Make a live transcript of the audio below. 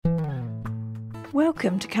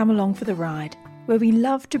Welcome to Come Along for the Ride, where we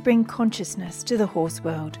love to bring consciousness to the horse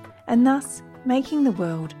world and thus making the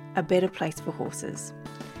world a better place for horses.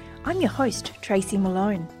 I'm your host, Tracy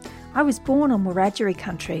Malone. I was born on Wiradjuri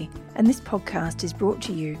country, and this podcast is brought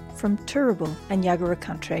to you from Turrbal and Yagara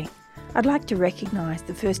country. I'd like to recognise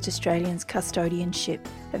the first Australians' custodianship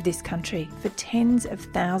of this country for tens of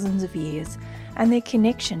thousands of years and their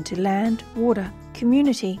connection to land, water,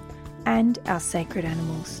 community and our sacred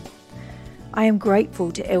animals. I am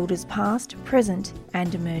grateful to elders past, present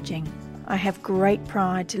and emerging. I have great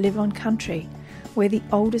pride to live on country where the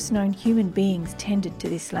oldest known human beings tended to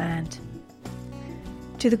this land.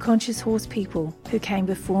 To the conscious horse people who came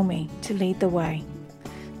before me to lead the way,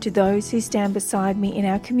 to those who stand beside me in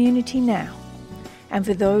our community now, and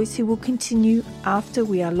for those who will continue after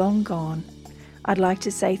we are long gone, I'd like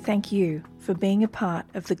to say thank you for being a part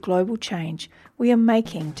of the global change we are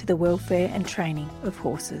making to the welfare and training of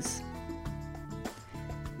horses.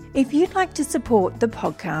 If you'd like to support the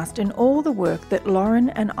podcast and all the work that Lauren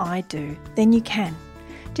and I do, then you can.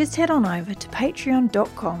 Just head on over to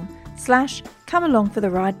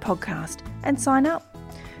patreon.com/comealongfortheride podcast and sign up.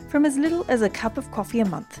 From as little as a cup of coffee a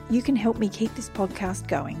month, you can help me keep this podcast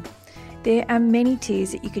going. There are many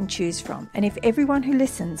tiers that you can choose from, and if everyone who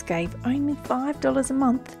listens gave only $5 a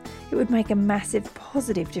month, it would make a massive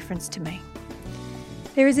positive difference to me.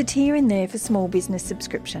 There is a tier in there for small business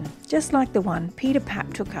subscription, just like the one Peter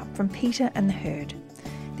Papp took up from Peter and the Herd.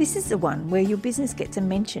 This is the one where your business gets a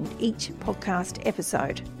mention each podcast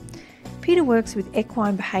episode. Peter works with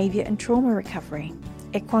equine behaviour and trauma recovery,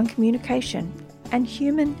 equine communication, and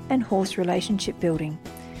human and horse relationship building.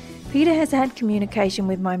 Peter has had communication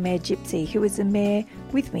with my mare Gypsy, who was the mare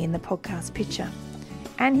with me in the podcast picture.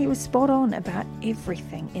 And he was spot on about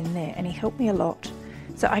everything in there, and he helped me a lot.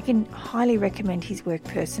 So I can highly recommend his work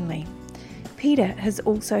personally. Peter has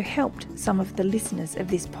also helped some of the listeners of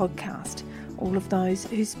this podcast, all of those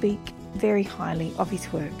who speak very highly of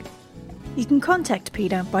his work. You can contact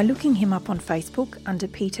Peter by looking him up on Facebook under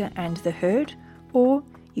Peter and the Herd, or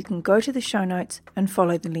you can go to the show notes and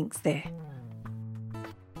follow the links there.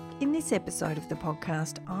 In this episode of the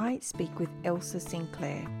podcast, I speak with Elsa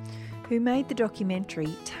Sinclair, who made the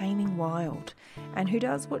documentary Taming Wild and who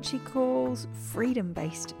does what she calls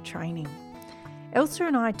freedom-based training. Elsa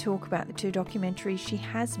and I talk about the two documentaries she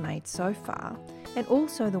has made so far and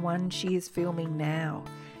also the one she is filming now,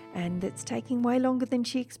 and it's taking way longer than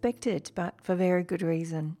she expected, but for very good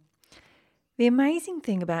reason. The amazing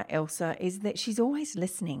thing about Elsa is that she's always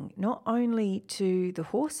listening, not only to the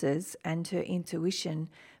horses and her intuition,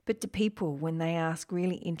 but to people when they ask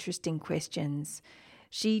really interesting questions.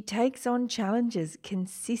 She takes on challenges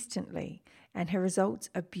consistently, and her results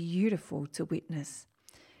are beautiful to witness.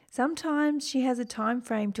 Sometimes she has a time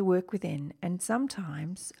frame to work within, and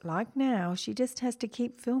sometimes, like now, she just has to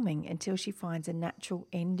keep filming until she finds a natural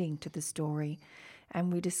ending to the story.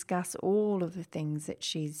 And we discuss all of the things that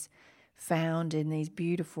she's found in these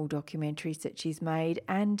beautiful documentaries that she's made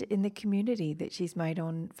and in the community that she's made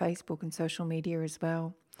on Facebook and social media as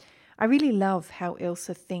well. I really love how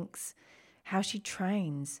Elsa thinks, how she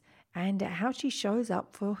trains, and how she shows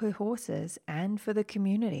up for her horses and for the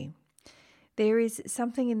community. There is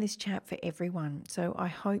something in this chat for everyone, so I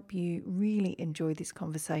hope you really enjoy this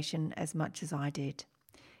conversation as much as I did.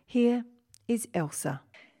 Here is Elsa.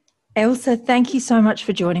 Elsa, thank you so much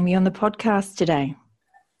for joining me on the podcast today.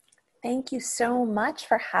 Thank you so much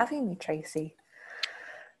for having me, Tracy.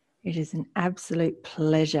 It is an absolute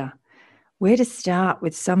pleasure. Where to start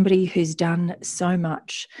with somebody who's done so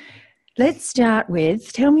much? Let's start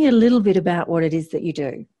with, tell me a little bit about what it is that you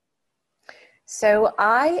do. So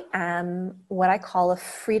I am what I call a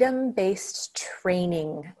freedom-based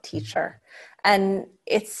training teacher. And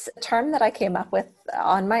it's a term that I came up with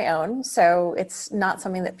on my own. So it's not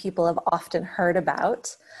something that people have often heard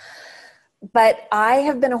about. But I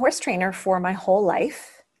have been a horse trainer for my whole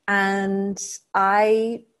life. And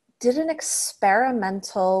I did an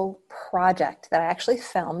experimental project that I actually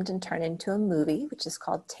filmed and turned into a movie, which is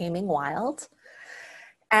called Taming Wild.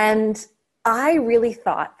 And I really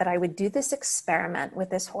thought that I would do this experiment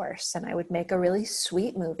with this horse and I would make a really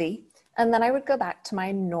sweet movie. And then I would go back to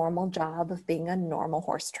my normal job of being a normal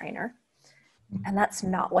horse trainer. And that's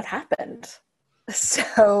not what happened.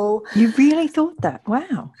 So you really thought that?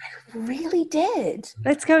 Wow. I really did.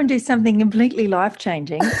 Let's go and do something completely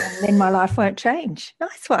life-changing and then my life won't change.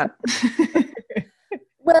 Nice one.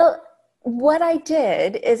 Well, what I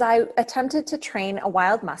did is I attempted to train a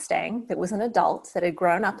wild Mustang that was an adult that had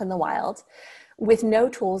grown up in the wild with no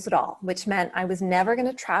tools at all, which meant I was never going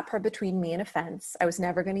to trap her between me and a fence. I was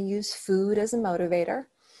never going to use food as a motivator.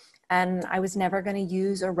 and I was never going to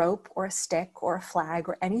use a rope or a stick or a flag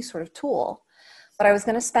or any sort of tool. But I was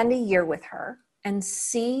going to spend a year with her and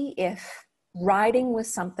see if riding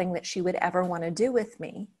was something that she would ever want to do with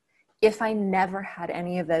me if I never had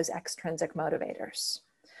any of those extrinsic motivators.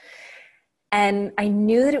 And I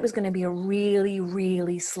knew that it was going to be a really,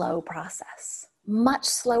 really slow process, much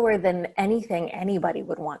slower than anything anybody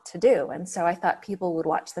would want to do. And so I thought people would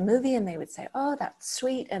watch the movie and they would say, oh, that's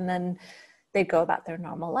sweet. And then they'd go about their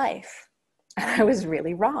normal life. And I was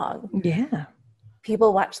really wrong. Yeah.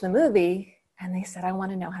 People watched the movie and they said, I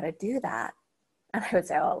want to know how to do that. And I would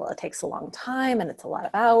say, oh, well, it takes a long time and it's a lot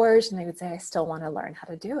of hours. And they would say, I still want to learn how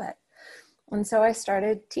to do it. And so I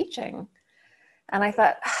started teaching. And I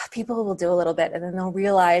thought, people will do a little bit and then they'll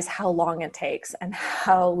realize how long it takes and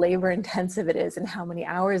how labor intensive it is and how many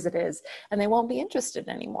hours it is, and they won't be interested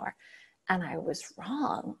anymore. And I was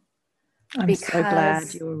wrong. I'm so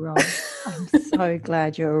glad you were wrong. I'm so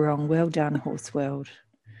glad you were wrong. Well done, Horse World.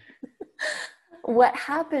 What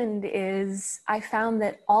happened is I found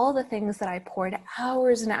that all the things that I poured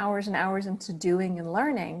hours and hours and hours into doing and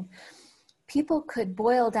learning, people could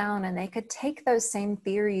boil down and they could take those same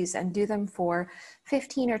theories and do them for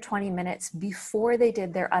 15 or 20 minutes before they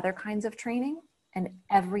did their other kinds of training, and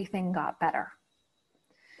everything got better.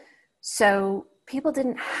 So people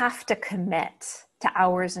didn't have to commit to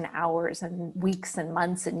hours and hours and weeks and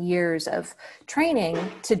months and years of training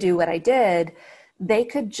to do what I did. They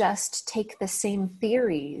could just take the same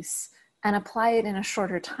theories and apply it in a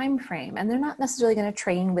shorter time frame. And they're not necessarily going to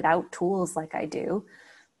train without tools like I do,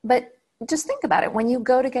 but just think about it. When you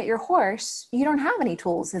go to get your horse, you don't have any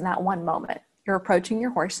tools in that one moment. You're approaching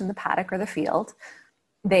your horse in the paddock or the field.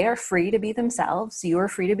 They are free to be themselves. You are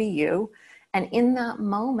free to be you. And in that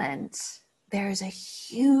moment, there's a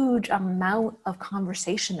huge amount of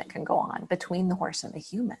conversation that can go on between the horse and the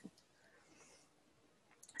human.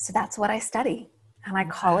 So that's what I study. And I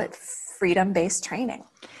call it freedom-based training.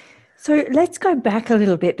 So let's go back a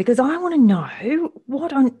little bit, because I want to know,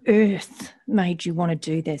 what on earth made you want to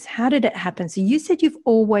do this? How did it happen? So you said you've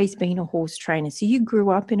always been a horse trainer. So you grew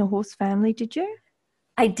up in a horse family, did you?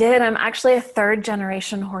 I did. I'm actually a third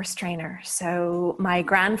generation horse trainer. So my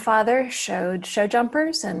grandfather showed show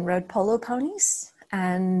jumpers and rode polo ponies.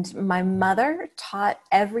 And my mother taught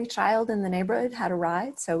every child in the neighborhood how to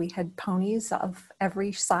ride. So we had ponies of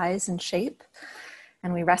every size and shape.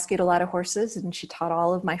 And we rescued a lot of horses, and she taught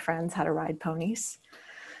all of my friends how to ride ponies.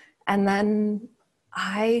 And then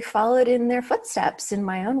I followed in their footsteps in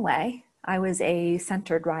my own way. I was a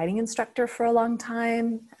centered riding instructor for a long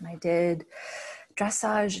time, and I did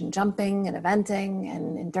dressage and jumping and eventing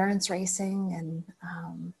and endurance racing.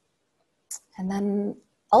 And then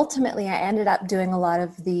ultimately I ended up doing a lot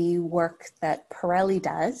of the work that Parelli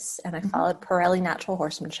does, and I followed Parelli Natural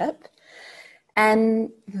Horsemanship.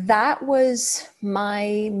 And that was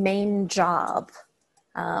my main job.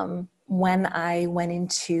 When I went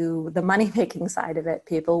into the money-making side of it,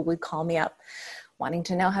 people would call me up wanting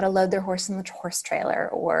to know how to load their horse in the horse trailer,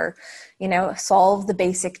 or, solve the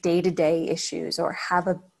basic day-to-day issues, or have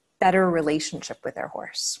a better relationship with their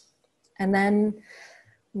horse. And then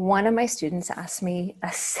one of my students asked me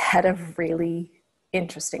a set of really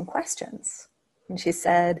interesting questions. And she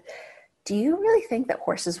said, do you really think that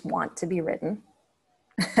horses want to be ridden?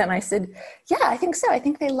 And I said, yeah, I think so. I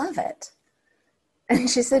think they love it. And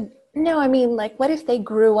she said, no, I mean, what if they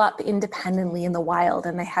grew up independently in the wild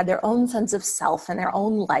and they had their own sense of self and their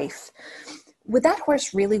own life? Would that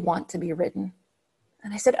horse really want to be ridden?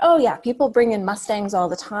 And I said, oh yeah, people bring in Mustangs all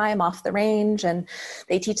the time off the range and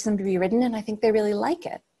they teach them to be ridden, and I think they really like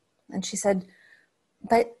it. And she said,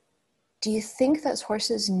 but do you think those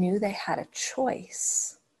horses knew they had a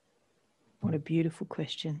choice? What a beautiful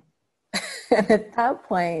question. And at that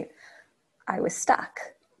point, I was stuck.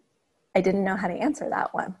 I didn't know how to answer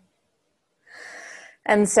that one.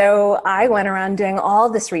 And so I went around doing all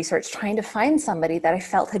this research, trying to find somebody that I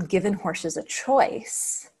felt had given horses a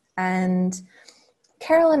choice. And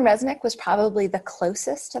Carolyn Resnick was probably the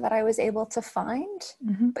closest that I was able to find,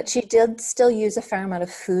 but she did still use a fair amount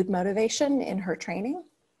of food motivation in her training.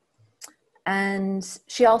 And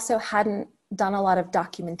she also hadn't done a lot of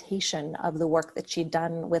documentation of the work that she'd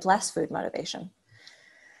done with less food motivation.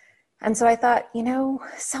 And so I thought,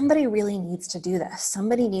 somebody really needs to do this.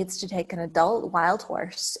 Somebody needs to take an adult wild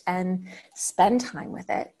horse and spend time with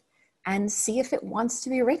it and see if it wants to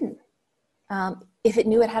be ridden, if it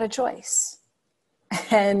knew it had a choice.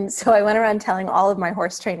 And so I went around telling all of my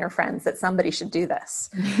horse trainer friends that somebody should do this.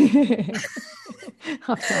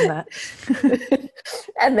 I've done that.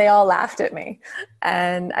 And they all laughed at me.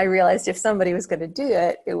 And I realized if somebody was going to do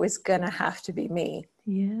it, it was going to have to be me.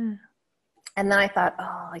 Yeah. And then I thought,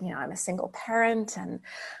 oh, I'm a single parent and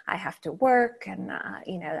I have to work and,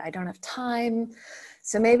 I don't have time.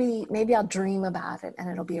 So maybe I'll dream about it and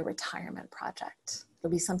it'll be a retirement project.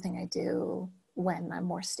 It'll be something I do when I'm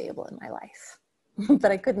more stable in my life.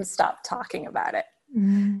 But I couldn't stop talking about it.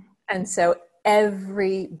 Mm. And so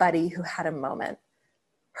everybody who had a moment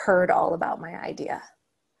heard all about my idea.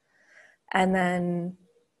 And then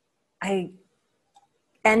I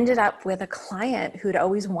ended up with a client who'd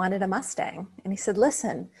always wanted a Mustang. And he said,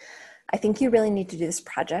 listen, I think you really need to do this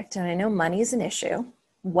project. And I know money is an issue.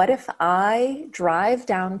 What if I drive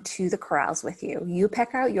down to the corrals with you? You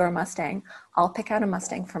pick out your Mustang. I'll pick out a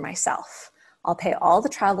Mustang for myself. I'll pay all the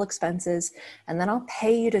travel expenses, and then I'll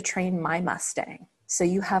pay you to train my Mustang so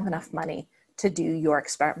you have enough money to do your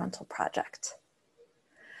experimental project.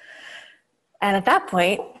 And at that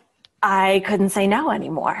point, I couldn't say no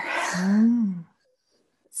anymore. Mm.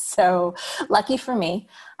 So lucky for me,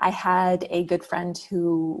 I had a good friend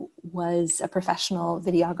who was a professional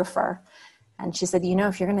videographer. And she said,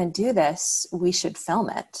 if you're going to do this, we should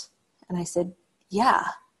film it. And I said, yeah,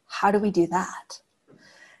 how do we do that?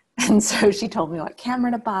 And so she told me what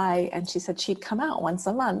camera to buy. And she said she'd come out once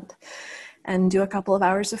a month and do a couple of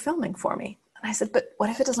hours of filming for me. And I said, but what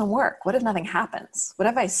if it doesn't work? What if nothing happens? What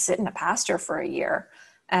if I sit in a pasture for a year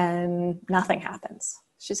and nothing happens?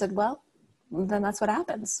 She said, well, then that's what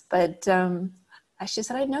happens. But she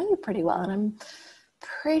said, I know you pretty well, and I'm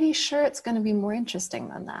pretty sure it's going to be more interesting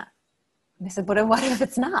than that. And I said, but what if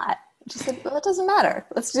it's not? And she said, well, it doesn't matter.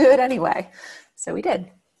 Let's do it anyway. So we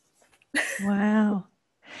did. Wow.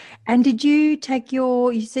 And did you take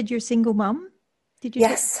you said you're a single mum? Did you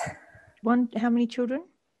Yes. take one? How many children?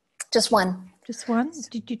 Just one. Just one?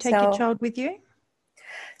 Did you take your child with you?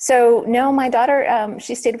 So no, my daughter,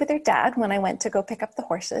 she stayed with her dad when I went to go pick up the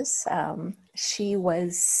horses. She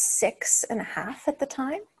was 6.5 at the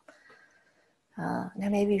time. Now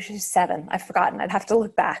maybe she's 7. I've forgotten. I'd have to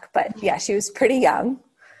look back. But yeah, she was pretty young.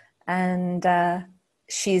 And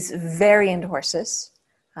she's very into horses.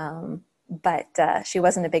 But she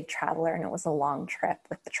wasn't a big traveler, and it was a long trip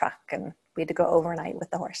with the truck. And we had to go overnight with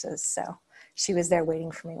the horses. So she was there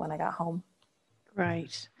waiting for me when I got home.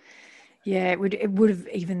 Right. Yeah, it would have,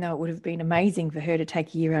 even though it would have been amazing for her to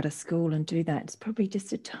take a year out of school and do that, it's probably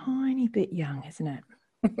just a tiny bit young, isn't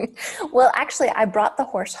it? Well, actually, I brought the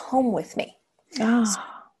horse home with me. Oh. So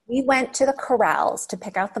we went to the corrals to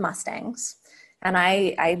pick out the Mustangs, and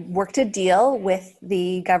I worked a deal with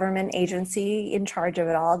the government agency in charge of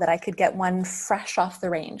it all that I could get one fresh off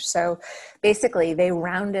the range. So basically, they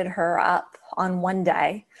rounded her up on one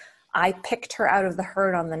day. I picked her out of the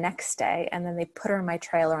herd on the next day, and then they put her in my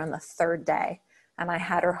trailer on the third day, and I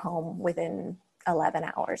had her home within 11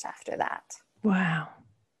 hours after that. Wow.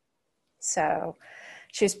 So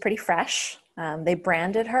she was pretty fresh. They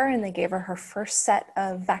branded her and they gave her her first set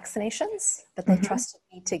of vaccinations, but they trusted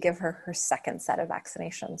me to give her her second set of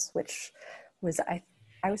vaccinations, which was, I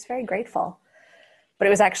was very grateful. But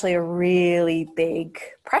it was actually a really big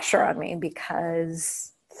pressure on me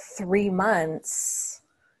because 3 months,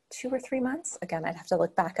 2 or 3 months. Again, I'd have to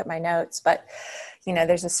look back at my notes, but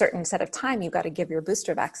there's a certain set of time you've got to give your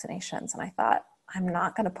booster vaccinations. And I thought, I'm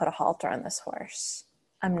not going to put a halter on this horse.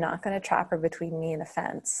 I'm not going to trap her between me and a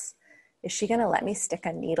fence. Is she going to let me stick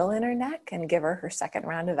a needle in her neck and give her her second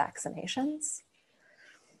round of vaccinations?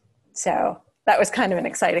 So that was kind of an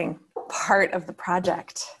exciting part of the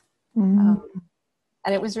project. And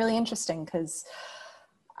it was really interesting because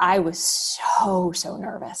I was so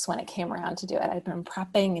nervous when it came around to do it. I'd been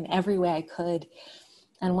prepping in every way I could.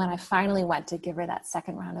 And when I finally went to give her that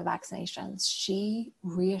second round of vaccinations, she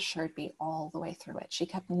reassured me all the way through it. She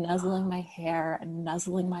kept nuzzling my hair and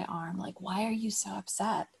nuzzling my arm, like, why are you so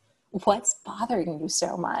upset? What's bothering you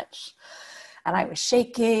so much? And I was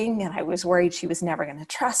shaking, and I was worried she was never going to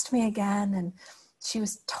trust me again. And she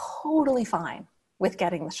was totally fine with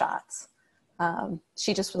getting the shots.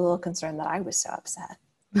 She just was a little concerned that I was so upset.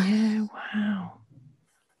 Yeah, wow.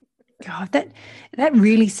 God, that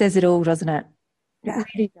really says it all, doesn't it? Yeah. It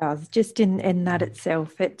really does. Just in that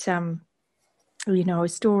itself, it a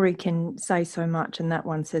story can say so much, and that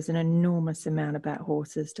one says an enormous amount about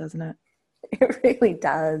horses, doesn't it? It really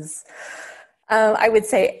does. I would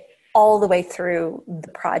say all the way through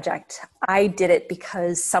the project, I did it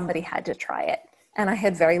because somebody had to try it, and I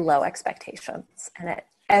had very low expectations. And at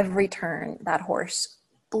every turn, that horse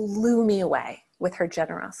blew me away with her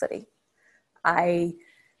generosity. I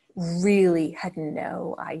really had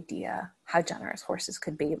no idea how generous horses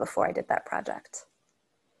could be before I did that project.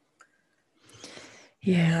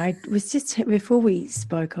 Yeah, I was just, before we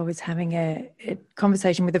spoke, I was having a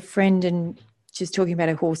conversation with a friend, and she was talking about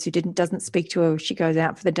a horse who doesn't speak to her. She goes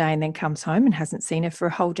out for the day and then comes home and hasn't seen her for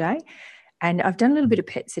a whole day. And I've done a little bit of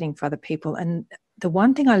pet sitting for other people. And the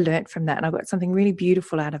one thing I learned from that, and I got something really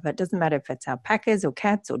beautiful out of it, doesn't matter if it's alpacas or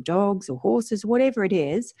cats or dogs or horses, whatever it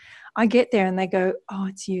is, I get there and they go, oh,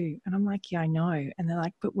 it's you. And I'm like, yeah, I know. And they're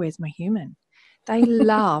like, but where's my human? They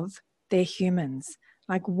love their humans.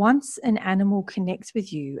 Like once an animal connects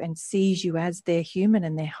with you and sees you as their human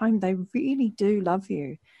and their home, they really do love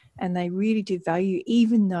you and they really do value,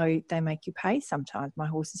 even though they make you pay sometimes. My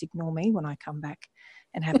horses ignore me when I come back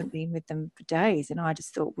and haven't been with them for days. And I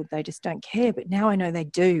just thought, well, they just don't care. But now I know they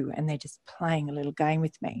do, and they're just playing a little game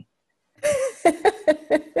with me.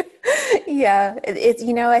 Yeah, it's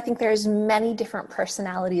I think there's many different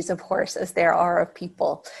personalities of horse as there are of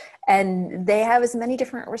people. And they have as many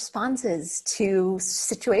different responses to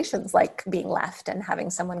situations like being left and having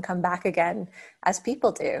someone come back again as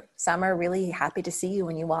people do. Some are really happy to see you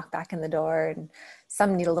when you walk back in the door, and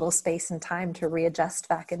some need a little space and time to readjust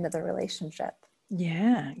back into the relationship.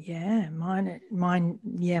 Yeah. Mine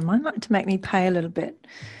like to make me pay a little bit.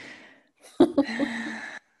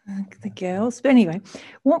 The girls. But anyway,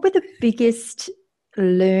 what were the biggest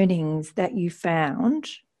learnings that you found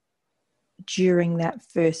during that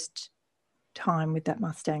first time with that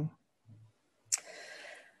Mustang?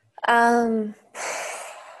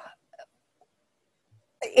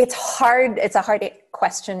 It's hard. It's a hard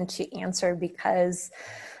question to answer because,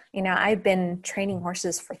 I've been training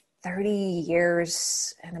horses for 30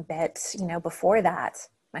 years and a bit, before that,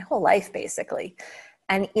 my whole life basically.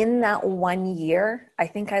 And in that 1 year, I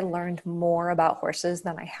think I learned more about horses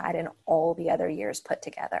than I had in all the other years put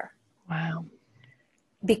together. Wow.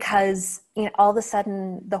 Because all of a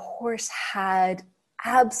sudden the horse had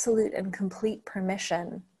absolute and complete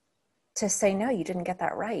permission to say, no, you didn't get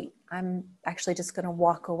that right. I'm actually just going to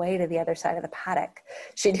walk away to the other side of the paddock.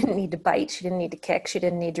 She didn't need to bite. She didn't need to kick. She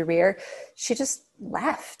didn't need to rear. She just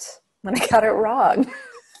left when I got it wrong.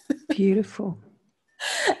 Beautiful.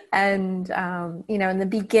 And, in the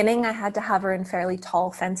beginning, I had to have her in fairly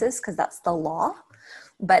tall fences because that's the law.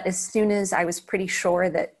 But as soon as I was pretty sure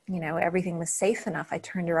that, everything was safe enough, I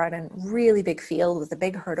turned her out in a really big field with a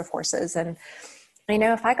big herd of horses. And,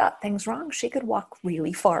 if I got things wrong, she could walk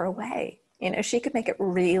really far away. She could make it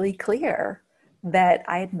really clear that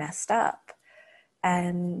I had messed up.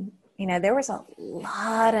 And, there was a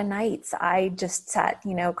lot of nights I just sat,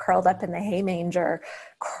 curled up in the hay manger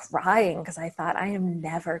crying because I thought I am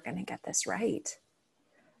never going to get this right.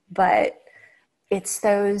 But it's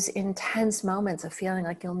those intense moments of feeling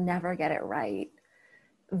like you'll never get it right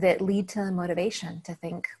that lead to the motivation to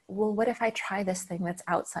think, well, what if I try this thing that's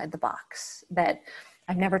outside the box that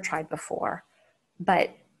I've never tried before, but,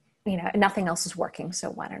 nothing else is working. So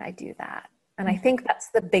why don't I do that? And I think that's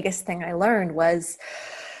the biggest thing I learned was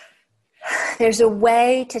there's a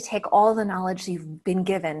way to take all the knowledge you've been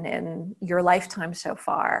given in your lifetime so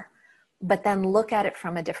far, but then look at it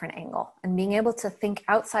from a different angle and being able to think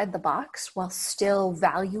outside the box while still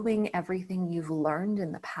valuing everything you've learned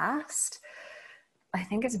in the past, I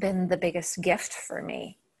think has been the biggest gift for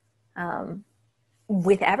me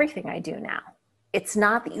with everything I do now. It's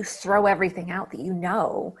not that you throw everything out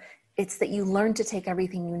that it's that you learn to take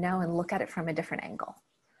everything you know and look at it from a different angle.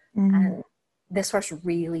 Mm-hmm. And this horse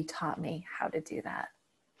really taught me how to do that.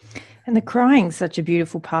 And the crying's such a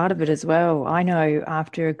beautiful part of it as well. I know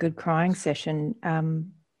after a good crying session,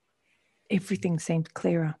 everything seems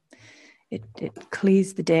clearer. It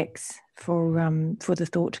clears the decks for the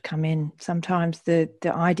thought to come in. Sometimes the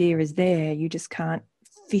idea is there, you just can't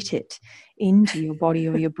fit it into your body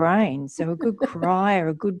or your brain. So a good cry or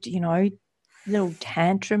a good, little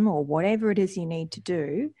tantrum or whatever it is you need to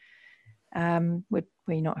do, where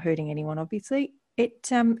you're not hurting anyone, obviously,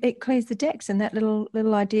 it clears the decks and that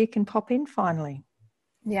little idea can pop in finally.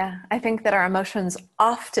 Yeah, I think that our emotions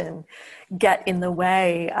often get in the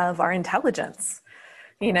way of our intelligence.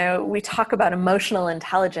 We talk about emotional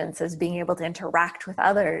intelligence as being able to interact with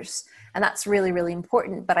others, and that's really, really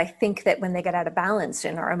important. But I think that when they get out of balance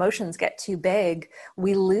and our emotions get too big,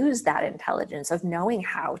 we lose that intelligence of knowing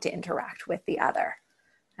how to interact with the other.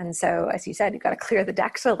 And so, as you said, you've got to clear the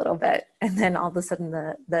decks a little bit, and then all of a sudden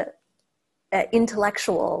the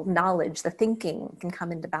intellectual knowledge, the thinking can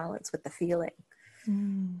come into balance with the feeling.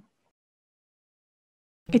 Mm.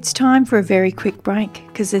 It's time for a very quick break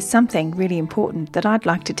because there's something really important that I'd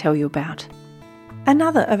like to tell you about.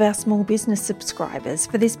 Another of our small business subscribers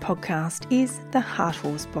for this podcast is the Heart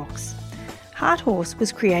Horse Box. Heart Horse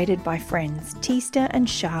was created by friends Tista and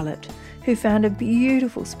Charlotte, who found a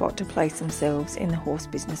beautiful spot to place themselves in the horse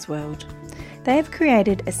business world. They have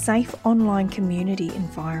created a safe online community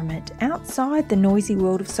environment outside the noisy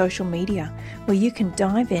world of social media, where you can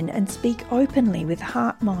dive in and speak openly with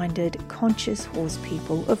heart-minded, conscious horse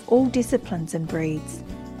people of all disciplines and breeds.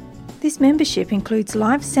 This membership includes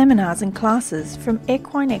live seminars and classes from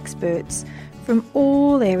equine experts from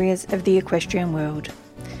all areas of the equestrian world.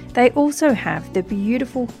 They also have the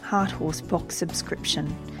beautiful Heart Horse box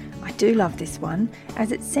subscription. I do love this one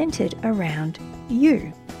as it's centered around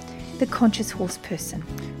you, the conscious horse person,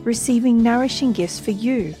 receiving nourishing gifts for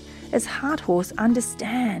you, as Heart Horse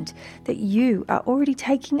understand that you are already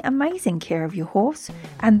taking amazing care of your horse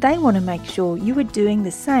and they want to make sure you are doing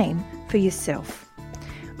the same for yourself.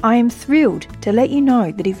 I am thrilled to let you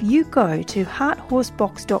know that if you go to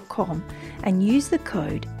hearthorsebox.com and use the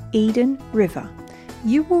code Eden River,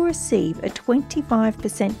 you will receive a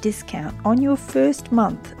 25% discount on your first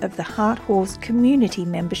month of the Heart Horse community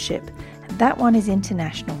membership. And that one is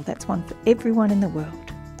international. That's one for everyone in the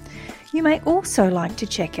world. You may also like to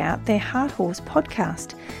check out their Heart Horse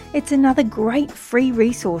podcast. It's another great free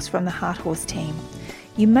resource from the Heart Horse team.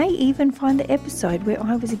 You may even find the episode where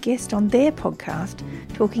I was a guest on their podcast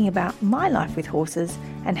talking about my life with horses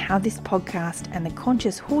and how this podcast and the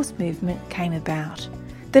conscious horse movement came about.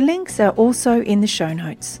 The links are also in the show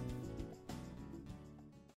notes.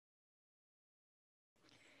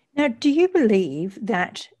 Now, do you believe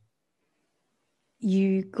that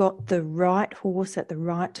you got the right horse at the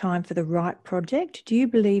right time for the right project? Do you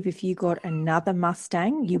believe if you got another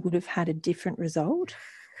Mustang, you would have had a different result?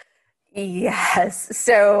 Yes.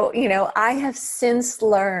 So, I have since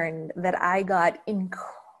learned that I got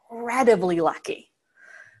incredibly lucky.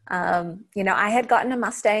 I had gotten a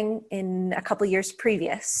Mustang in a couple years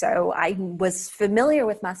previous, so I was familiar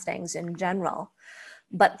with Mustangs in general.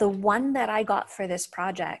 But the one that I got for this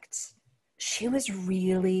project, she was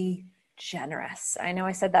really generous. I know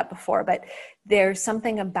I said that before, but there's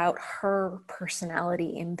something about her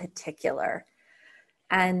personality in particular.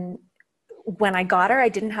 And when I got her, I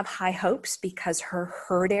didn't have high hopes because her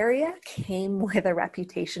herd area came with a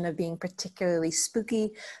reputation of being particularly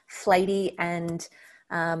spooky, flighty, and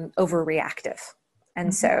overreactive.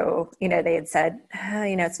 And so, they had said,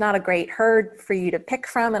 it's not a great herd for you to pick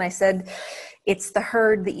from. And I said, it's the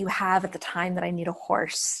herd that you have at the time that I need a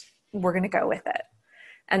horse. We're going to go with it.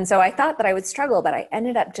 And so I thought that I would struggle, but I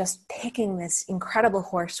ended up just picking this incredible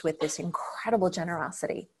horse with this incredible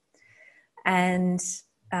generosity. And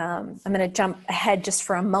I'm going to jump ahead just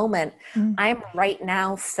for a moment. I'm right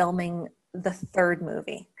now filming the third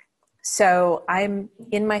movie. So I'm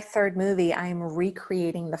in my third movie, I'm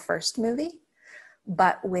recreating the first movie,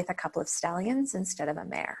 but with a couple of stallions instead of a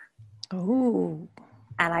mare. Oh.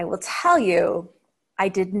 And I will tell you, I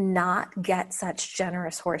did not get such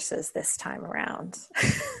generous horses this time around.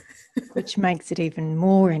 Which makes it even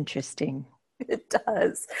more interesting. It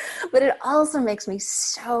does. But it also makes me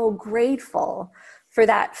so grateful for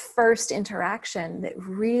that first interaction that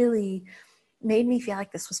really made me feel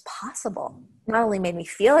like this was possible. Not only made me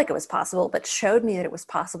feel like it was possible, but showed me that it was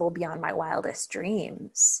possible beyond my wildest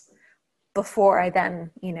dreams before I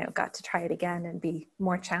then, got to try it again and be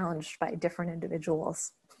more challenged by different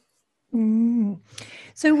individuals.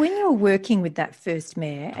 So when you were working with that first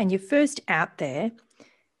mare and you're first out there,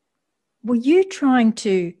 were you trying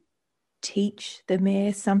to teach the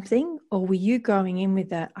mare something, or were you going in with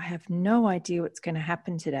that, I have no idea what's going to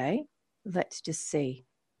happen today, let's just see,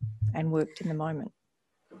 and worked in the moment?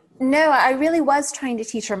 No, I really was trying to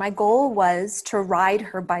teach her. My goal was to ride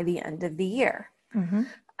her by the end of the year.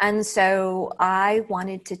 And so I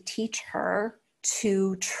wanted to teach her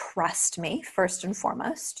to trust me first and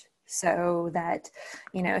foremost, so that,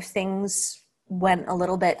 if things went a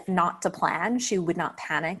little bit not to plan, she would not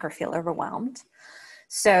panic or feel overwhelmed.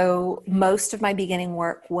 So most of my beginning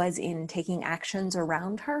work was in taking actions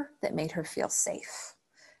around her that made her feel safe.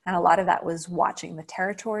 And a lot of that was watching the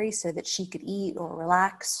territory so that she could eat or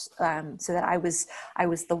relax, so that I was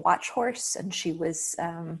the watch horse and she was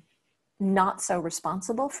not so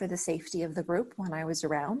responsible for the safety of the group when I was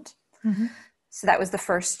around. So that was the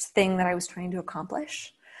first thing that I was trying to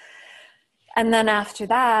accomplish. And then after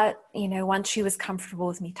that, once she was comfortable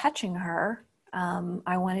with me touching her,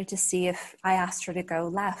 I wanted to see if I asked her to go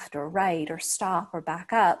left or right or stop or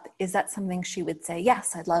back up, is that something she would say,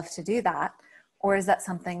 yes, I'd love to do that? Or is that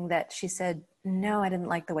something that she said, no, I didn't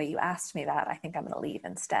like the way you asked me that. I think I'm going to leave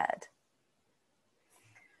instead.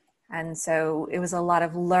 And so it was a lot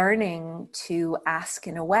of learning to ask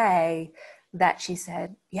in a way that she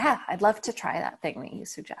said, yeah, I'd love to try that thing that you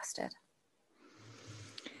suggested.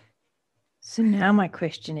 So now my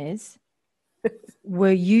question is,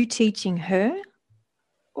 were you teaching her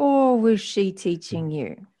or was she teaching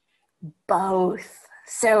you? Both.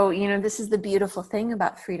 So, this is the beautiful thing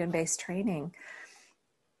about freedom-based training.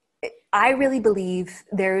 I really believe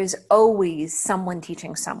there is always someone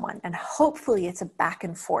teaching someone, and hopefully it's a back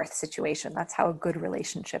and forth situation. That's how a good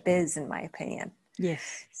relationship is, in my opinion.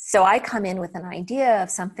 Yes. So I come in with an idea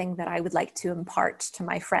of something that I would like to impart to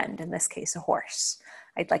my friend, in this case, a horse.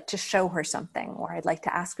 I'd like to show her something, or I'd like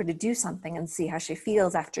to ask her to do something and see how she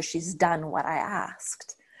feels after she's done what I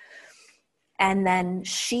asked. And then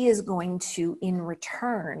she is going to, in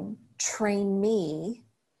return, train me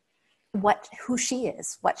who she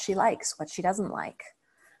is, what she likes, what she doesn't like.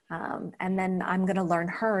 And then I'm going to learn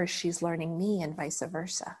her as she's learning me, and vice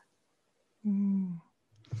versa.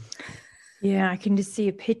 Yeah, I can just see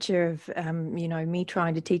a picture of, me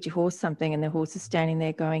trying to teach a horse something, and the horse is standing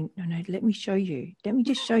there going, no, let me show you. Let me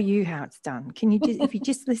just show you how it's done. Can you just, if you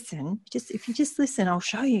just listen, I'll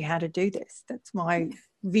show you how to do this. That's my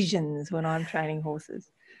visions when I'm training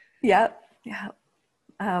horses. Yep. Yeah.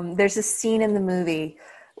 There's a scene in the movie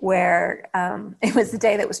where it was the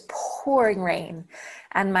day that was pouring rain,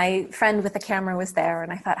 and my friend with the camera was there,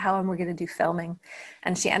 and I thought, how am we going to do filming?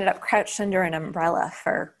 And she ended up crouched under an umbrella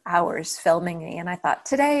for hours filming me. And I thought,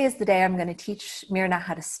 today is the day I'm going to teach Myrna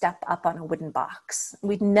how to step up on a wooden box.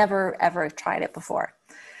 We'd never, ever tried it before.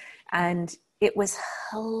 And it was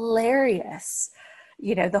hilarious,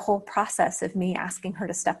 the whole process of me asking her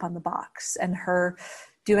to step on the box and her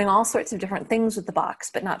doing all sorts of different things with the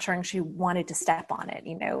box, but not sure she wanted to step on it.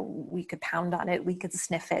 We could pound on it, we could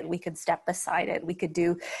sniff it, we could step beside it, we could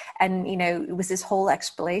do, and it was this whole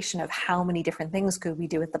exploration of how many different things could we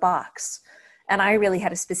do with the box. And I really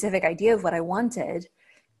had a specific idea of what I wanted.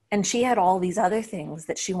 And she had all these other things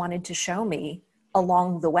that she wanted to show me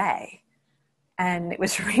along the way. And it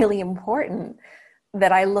was really important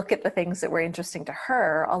that I look at the things that were interesting to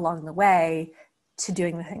her along the way to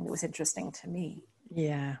doing the thing that was interesting to me.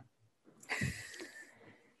 Yeah.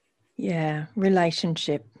 Yeah.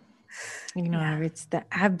 Relationship. It's the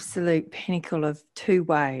absolute pinnacle of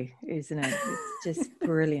two-way, isn't it? It's just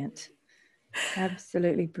brilliant.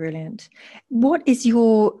 Absolutely brilliant. What is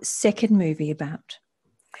your second movie about?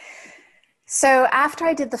 So after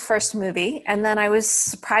I did the first movie, and then I was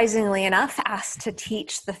surprisingly enough asked to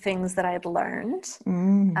teach the things that I'd learned,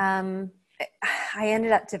 I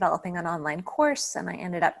ended up developing an online course, and I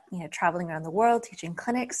ended up, traveling around the world, teaching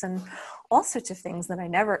clinics and all sorts of things that I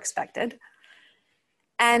never expected.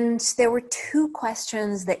 And there were two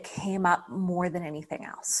questions that came up more than anything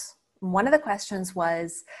else. One of the questions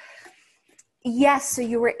was, yes, so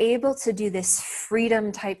you were able to do this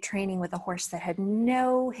freedom type training with a horse that had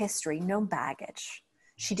no history, no baggage.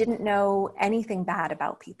 She didn't know anything bad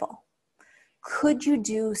about people. Could you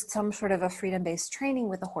do some sort of a freedom-based training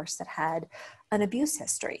with a horse that had an abuse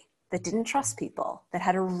history, that didn't trust people, that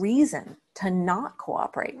had a reason to not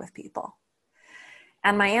cooperate with people?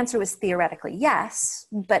 And my answer was theoretically yes,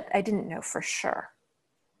 but I didn't know for sure.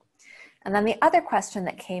 And then the other question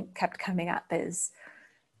that kept coming up is,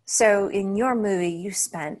 so in your movie, you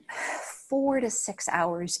spent 4 to 6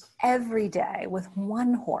 hours every day with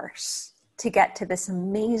one horse to get to this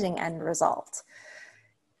amazing end result.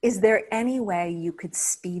 Is there any way you could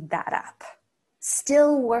speed that up?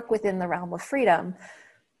 Still work within the realm of freedom,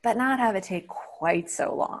 but not have it take quite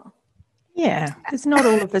so long? Yeah, because not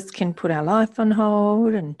all of us can put our life on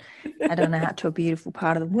hold and head on out to a beautiful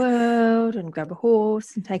part of the world and grab a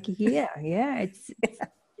horse and take a year. Yeah,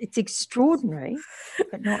 it's extraordinary,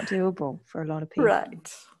 but not doable for a lot of people.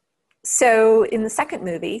 Right. So in the second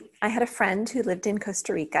movie, I had a friend who lived in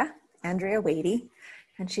Costa Rica, Andrea Wadey,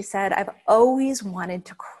 and she said, I've always wanted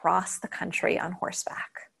to cross the country on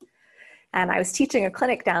horseback. And I was teaching a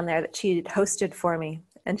clinic down there that she had hosted for me.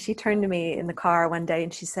 And she turned to me in the car one day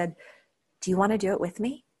and she said, do you want to do it with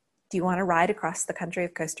me? Do you want to ride across the country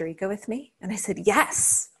of Costa Rica with me? And I said,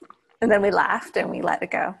 yes. And then we laughed and we let it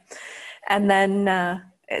go. And then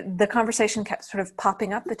the conversation kept sort of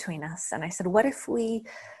popping up between us. And I said, what if we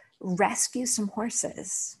rescue some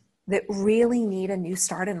horses that really need a new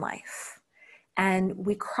start in life? And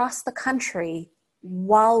we cross the country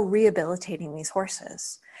while rehabilitating these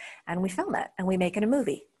horses. And we film it and we make it a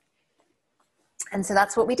movie. And so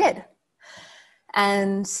that's what we did.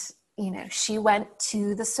 And, she went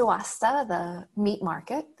to the subasta, the meat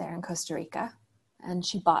market there in Costa Rica, and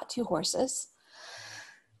she bought 2 horses.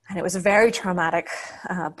 And it was a very traumatic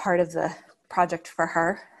part of the project for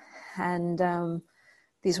her. And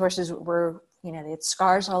these horses were, they had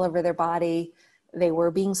scars all over their body. They were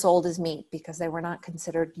being sold as meat because they were not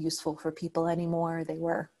considered useful for people anymore. They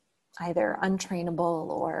were either untrainable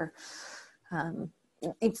or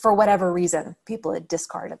for whatever reason, people had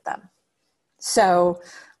discarded them. So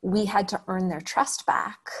we had to earn their trust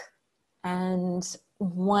back. And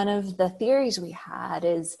one of the theories we had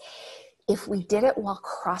is if we did it while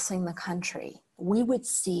crossing the country, we would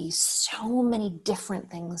see so many different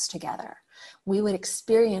things together. We would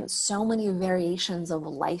experience so many variations of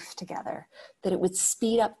life together that it would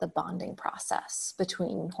speed up the bonding process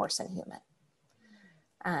between horse and human.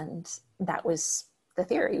 And that was the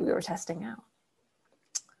theory we were testing out.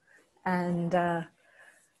 And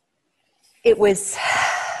it was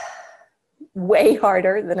way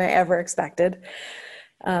harder than I ever expected.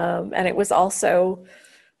 And it was also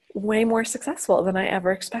way more successful than I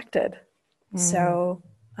ever expected. So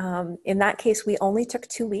in that case, we only took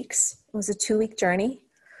 2 weeks. It was a 2-week journey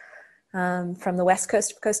from the west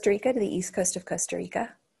coast of Costa Rica to the east coast of Costa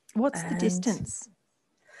Rica. What's the distance?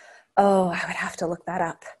 Oh, I would have to look that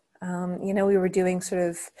up. We were doing sort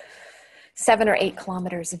of 7 or 8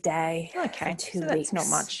 kilometers a day. Okay, for 2 so weeks. That's not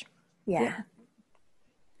much. Yeah.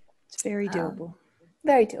 It's very doable.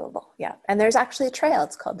 Very doable, yeah. And there's actually a trail.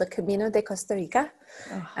 It's called the Camino de Costa Rica.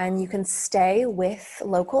 And you can stay with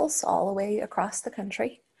locals all the way across the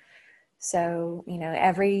country. So,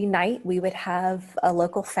 every night we would have a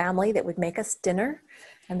local family that would make us dinner,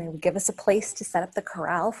 and they would give us a place to set up the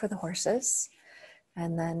corral for the horses.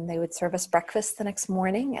 And then they would serve us breakfast the next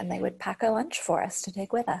morning, and they would pack a lunch for us to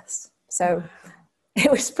take with us. So it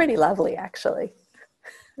was pretty lovely, actually.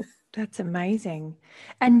 That's amazing.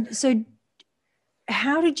 And so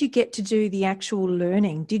how did you get to do the actual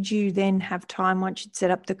learning? Did you then have time once you'd set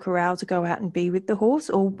up the corral to go out and be with the horse,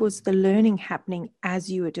 or was the learning happening as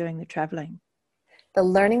you were doing the traveling? The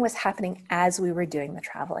learning was happening as we were doing the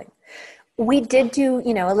traveling. We did do,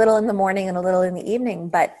 a little in the morning and a little in the evening,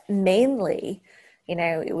 but mainly,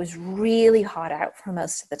 it was really hot out for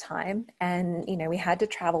most of the time. And, we had to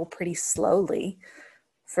travel pretty slowly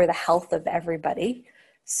for the health of everybody.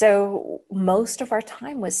 So most of our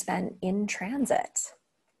time was spent in transit.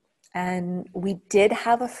 And we did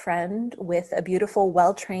have a friend with a beautiful,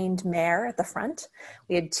 well-trained mare at the front.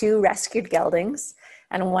 We had 2 rescued geldings.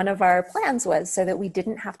 And one of our plans was, so that we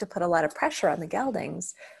didn't have to put a lot of pressure on the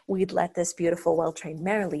geldings, we'd let this beautiful, well-trained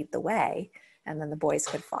mare lead the way, and then the boys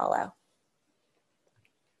could follow.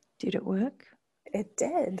 Did it work? It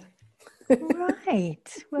did.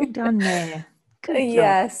 Right. Well done there. Good job.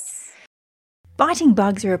 Yes. Biting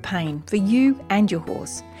bugs are a pain for you and your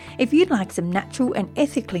horse. If you'd like some natural and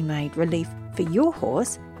ethically made relief for your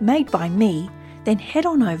horse, made by me, then head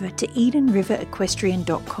on over to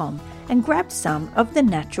EdenRiverEquestrian.com and grab some of the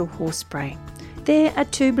natural horse spray. There are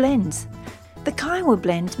 2 blends. The Kiowa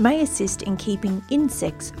blend may assist in keeping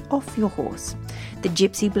insects off your horse. The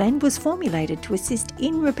Gypsy blend was formulated to assist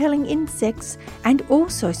in repelling insects and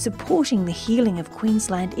also supporting the healing of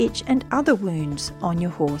Queensland itch and other wounds on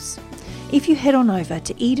your horse. If you head on over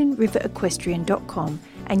to EdenRiverEquestrian.com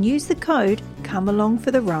and use the code Come Along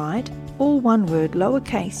for the Ride, all one word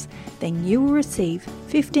lowercase, then you will receive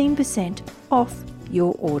 15% off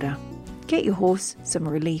your order. Get your horse some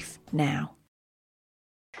relief now.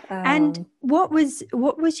 And what was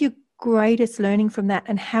your greatest learning from that,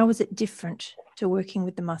 and how was it different to working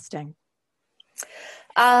with the Mustang?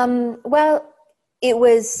 Well, it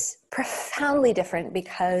was profoundly different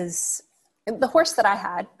because the horse that I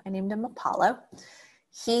had, I named him Apollo.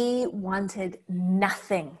 He wanted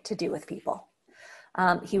nothing to do with people.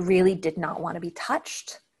 He really did not want to be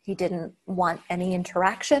touched. He didn't want any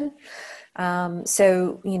interaction.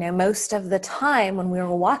 So, most of the time when we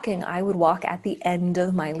were walking, I would walk at the end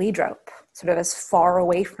of my lead rope, sort of as far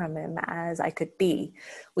away from him as I could be.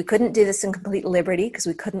 We couldn't do this in complete liberty because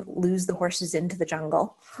we couldn't lose the horses into the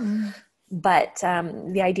jungle. But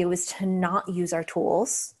the idea was to not use our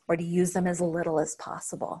tools or to use them as little as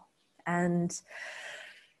possible. And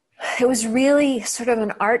it was really sort of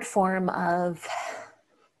an art form of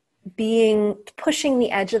pushing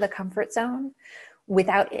the edge of the comfort zone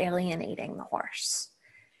without alienating the horse.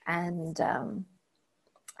 And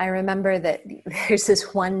I remember that there's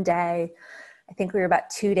this one day, I think we were about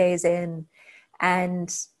 2 days in,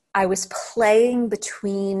 and I was playing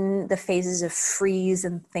between the phases of freeze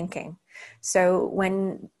and thinking. So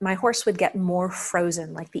when my horse would get more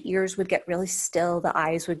frozen, like the ears would get really still, the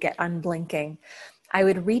eyes would get unblinking, I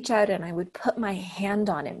would reach out and I would put my hand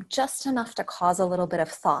on him just enough to cause a little bit of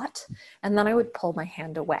thought, and then I would pull my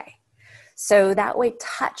hand away. So that way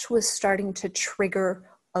touch was starting to trigger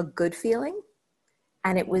a good feeling,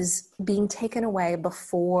 and it was being taken away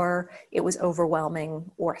before it was overwhelming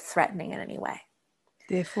or threatening in any way.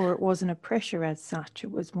 Therefore, it wasn't a pressure as such.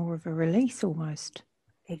 It was more of a release almost.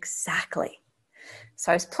 Exactly.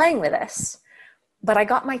 So I was playing with this, But I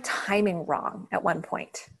got my timing wrong at one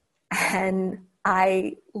point, and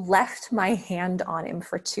I left my hand on him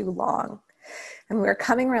for too long. And we were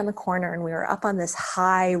coming around the corner, and we were up on this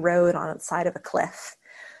high road on the side of a cliff.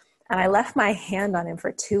 And I left my hand on him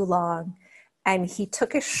for too long, and he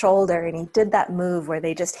took his shoulder, and he did that move where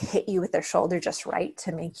they just hit you with their shoulder just right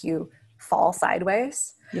to make you fall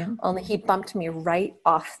sideways. Yeah. Only he bumped me right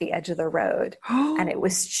off the edge of the road, and it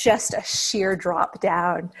was just a sheer drop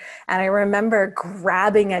down. And I remember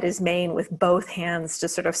grabbing at his mane with both hands to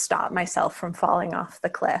sort of stop myself from falling off the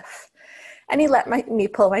cliff. And he let me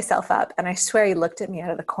pull myself up, and I swear he looked at me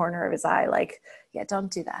out of the corner of his eye like, yeah,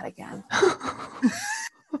 don't do that again.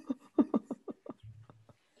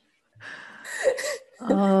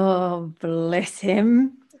 Oh, bless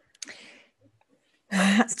him.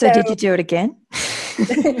 So did you do it again?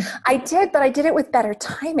 I did, but I did it with better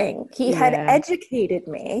timing. He had educated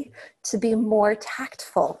me to be more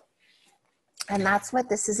tactful. And that's what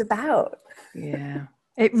this is about. Yeah.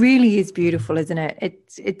 It really is beautiful, isn't it?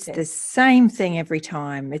 It's the same thing every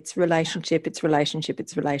time. It's relationship, it's relationship,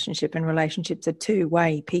 it's relationship. And relationships are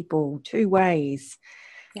two-way people, two ways.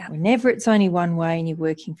 Yeah. Whenever it's only one way and you're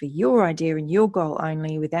working for your idea and your goal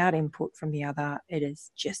only without input from the other, it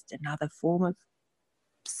is just another form of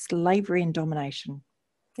slavery and domination.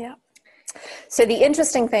 Yeah. So the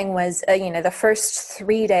interesting thing was, the first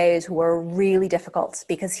 3 days were really difficult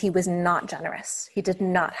because he was not generous. He did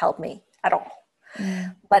not help me at all.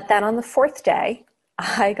 Mm. But then on the fourth day,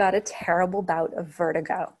 I got a terrible bout of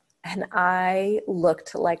vertigo, and I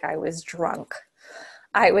looked like I was drunk.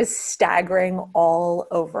 I was staggering all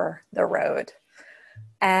over the road.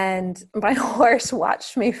 And my horse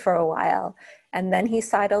watched me for a while, and then he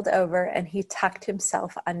sidled over and he tucked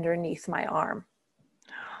himself underneath my arm.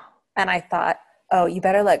 And I thought, oh, you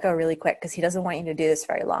better let go really quick because he doesn't want you to do this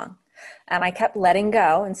very long. And I kept letting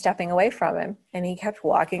go and stepping away from him. And he kept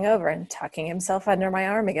walking over and tucking himself under my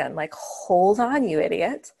arm again, like, hold on, you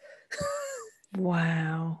idiot.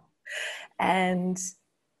 Wow. And,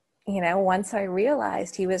 once I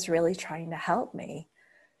realized he was really trying to help me,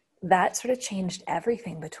 that sort of changed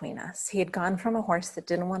everything between us. He had gone from a horse that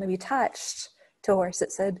didn't want to be touched to a horse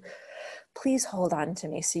that said, please hold on to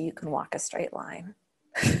me so you can walk a straight line.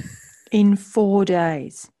 In 4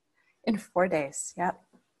 days? In 4 days, yep.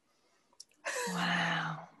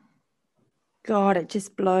 Wow. God, it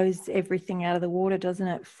just blows everything out of the water, doesn't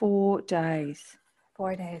it? 4 days.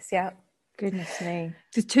 4 days, yep. Goodness me.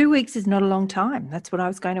 Because 2 weeks is not a long time. That's what I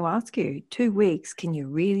was going to ask you. 2 weeks, can you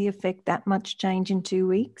really affect that much change in 2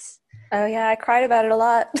 weeks? Oh, yeah, I cried about it a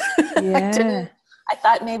lot. Yeah. I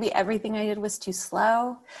thought maybe everything I did was too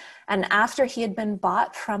slow. And after he had been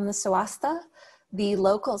bought from the subasta, the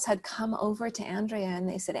locals had come over to Andrea and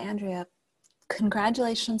they said, Andrea,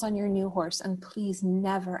 congratulations on your new horse, and please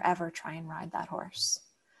never, ever try and ride that horse.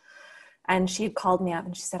 And she had called me up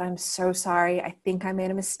and she said, I'm so sorry. I think I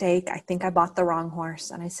made a mistake. I think I bought the wrong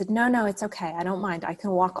horse. And I said, no, it's okay. I don't mind. I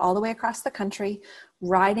can walk all the way across the country.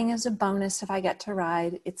 Riding is a bonus if I get to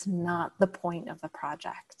ride. It's not the point of the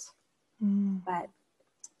project. But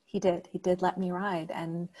he did let me ride.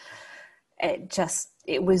 And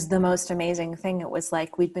it was the most amazing thing. It was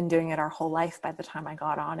like we'd been doing it our whole life by the time I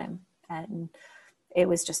got on him. And it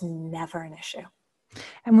was just never an issue.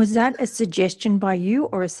 And was that a suggestion by you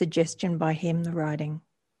or a suggestion by him, the riding?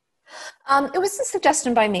 It was a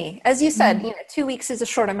suggestion by me. As you said, 2 weeks is a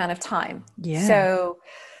short amount of time. Yeah. So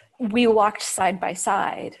we walked side by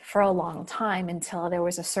side for a long time until there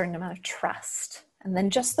was a certain amount of trust. And then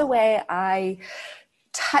just the way I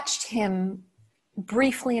touched him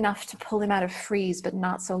briefly enough to pull him out of freeze, but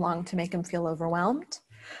not so long to make him feel overwhelmed,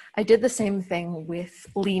 I did the same thing with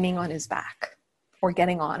leaning on his back or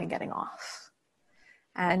getting on and getting off.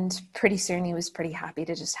 And pretty soon he was pretty happy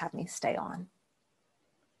to just have me stay on.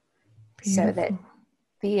 Beautiful. So that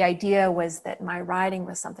the idea was that my riding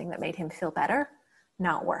was something that made him feel better,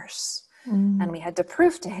 not worse. And we had to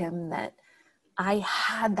prove to him that I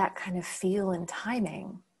had that kind of feel and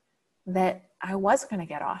timing that I was going to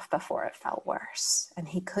get off before it felt worse, and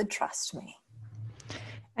he could trust me.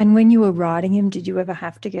 And when you were riding him, did you ever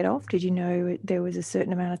have to get off? Did you know there was a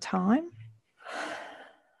certain amount of time?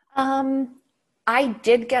 I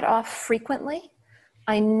did get off frequently.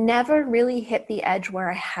 I never really hit the edge where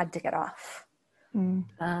I had to get off.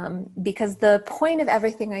 Because the point of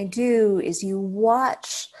everything I do is you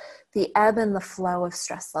watch the ebb and the flow of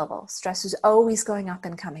stress level. Stress is always going up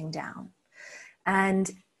and coming down. And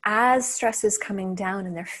as stress is coming down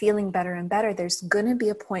and they're feeling better and better, there's going to be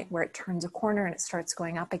a point where it turns a corner and it starts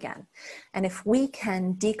going up again. And if we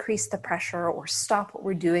can decrease the pressure or stop what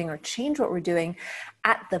we're doing or change what we're doing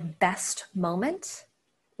at the best moment,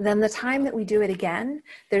 then the time that we do it again,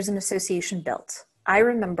 there's an association built. I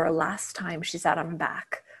remember last time she sat on my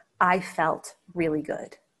back, I felt really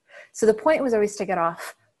good. So the point was always to get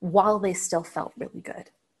off while they still felt really good,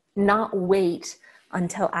 not wait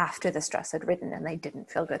until after the stress had ridden and they didn't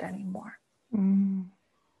feel good anymore. Mm.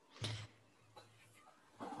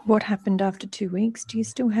 What happened after 2 weeks? Do you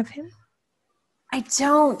still have him? I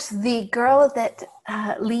don't. The girl that,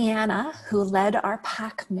 Leanna, who led our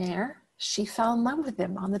pack mare, she fell in love with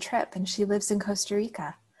him on the trip, and she lives in Costa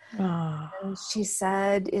Rica. Oh. And she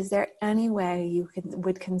said, is there any way you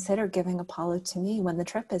would consider giving Apollo to me when the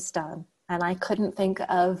trip is done? And I couldn't think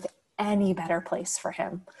of any better place for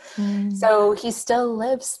him. So he still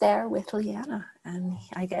lives there with Leanna, and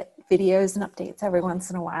I get videos and updates every once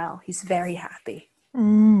in a while. He's very happy.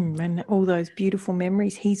 And all those beautiful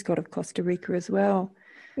memories he's got of Costa Rica as well.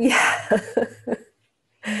 Yeah.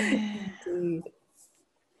 Indeed.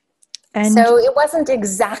 And so it wasn't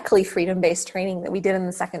exactly freedom-based training that we did in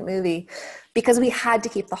the second movie, because we had to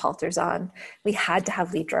keep the halters on. We had to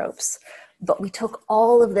have lead ropes. But we took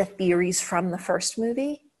all of the theories from the first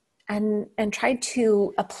movie and tried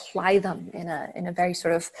to apply them in a very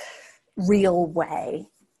sort of real way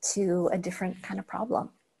to a different kind of problem.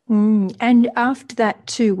 And after that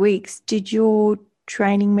 2 weeks, did your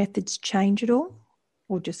training methods change at all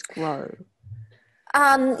or just grow?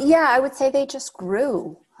 Yeah, I would say they just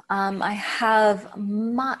grew. I have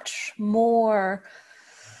much more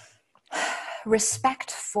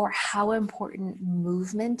respect for how important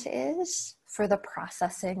movement is for the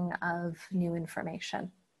processing of new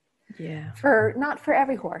information. Yeah. Not for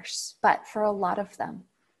every horse, but for a lot of them.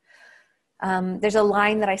 There's a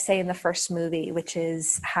line that I say in the first movie, which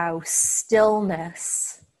is how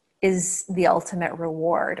stillness is the ultimate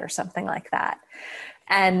reward, or something like that.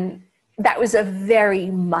 And that was a very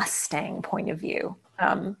Mustang point of view.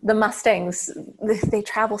 The Mustangs, they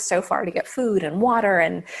travel so far to get food and water,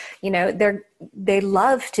 and they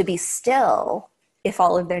love to be still if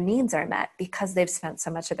all of their needs are met, because they've spent so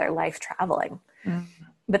much of their life traveling.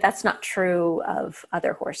 But that's not true of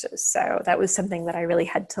other horses. So that was something that I really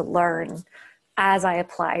had to learn as I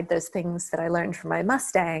applied those things that I learned from my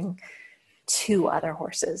Mustang to other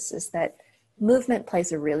horses, is that movement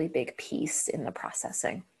plays a really big piece in the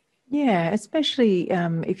processing. Yeah, especially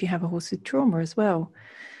if you have a horse with trauma as well.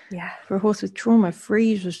 Yeah. For a horse with trauma,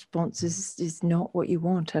 freeze response is not what you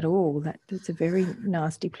want at all. That's a very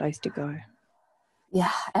nasty place to go.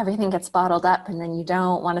 Yeah, everything gets bottled up, and then you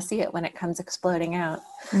don't want to see it when it comes exploding out.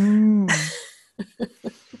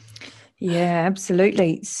 Yeah,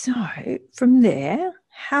 absolutely. So from there,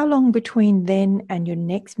 how long between then and your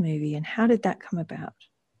next movie, and how did that come about?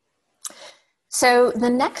 So the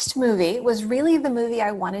next movie was really the movie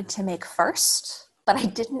I wanted to make first, but I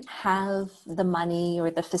didn't have the money or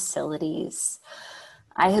the facilities.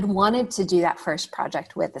 I had wanted to do that first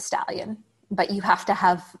project with the stallion, but you have to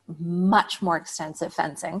have much more extensive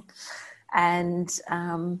fencing. And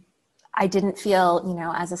I didn't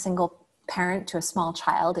feel, as a single parent to a small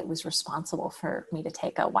child, it was responsible for me to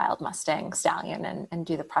take a wild Mustang stallion and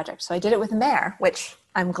do the project. So I did it with a mare, which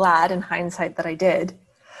I'm glad in hindsight that I did.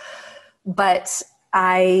 But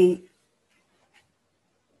I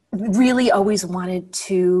really always wanted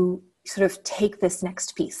to sort of take this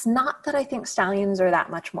next piece. Not that I think stallions are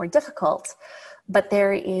that much more difficult, but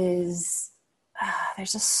there's a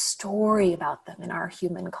story about them in our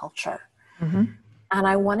human culture. Mm-hmm. And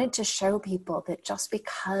I wanted to show people that just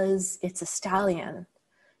because it's a stallion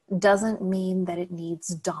doesn't mean that it needs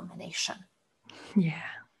domination. Yeah.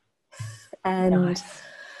 And nice.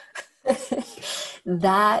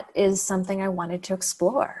 That is something I wanted to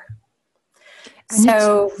explore. And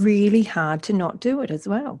it's really hard to not do it as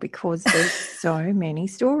well, because there's so many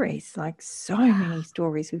stories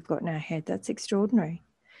we've got in our head. That's extraordinary.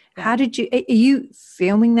 Yeah. How did are you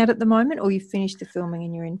filming that at the moment, or you finished the filming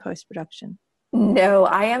and you're in post-production? No,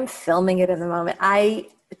 I am filming it in the moment. I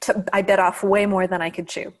bit off way more than I could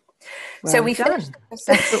chew. Well so we finished.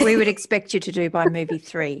 That's what we would expect you to do by movie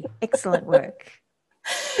 3. Excellent work.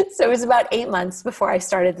 So it was about 8 months before I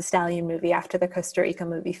started the stallion movie, after the Costa Rica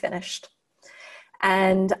movie finished.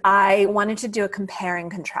 And I wanted to do a compare and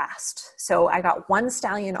contrast. So I got one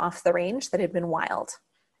stallion off the range that had been wild.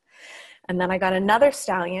 And then I got another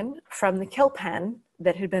stallion from the kill pen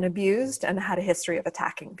that had been abused and had a history of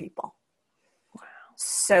attacking people. Wow.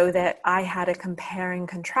 So that I had a compare and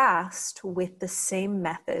contrast with the same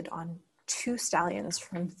method on 2 stallions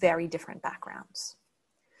from very different backgrounds.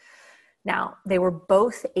 Now, they were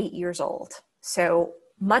both 8 years old, so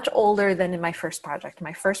much older than in my first project.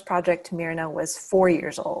 My first project, Myrna, was 4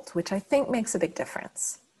 years old, which I think makes a big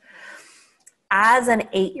difference. As an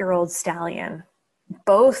 8-year-old stallion,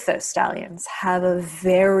 both those stallions have a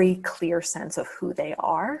very clear sense of who they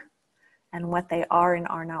are and what they are and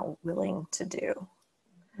are not willing to do.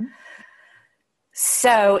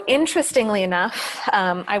 So interestingly enough,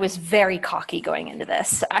 I was very cocky going into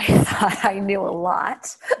this. I thought I knew a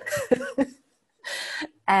lot.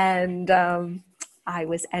 And I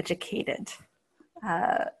was educated.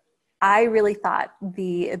 I really thought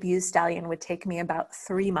the abused stallion would take me about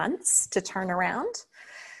 3 months to turn around.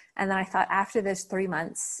 And then I thought after those 3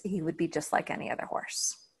 months, he would be just like any other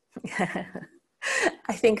horse.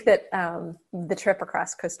 I think that the trip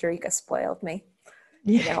across Costa Rica spoiled me.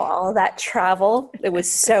 Yeah. You know, all that travel, it was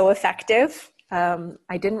so effective.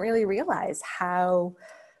 I didn't really realize how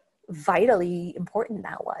vitally important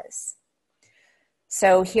that was.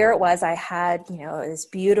 So here it was, I had, you know, this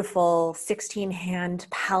beautiful 16-hand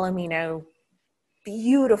Palomino,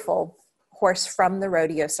 beautiful horse from the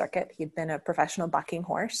rodeo circuit. He'd been a professional bucking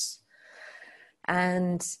horse.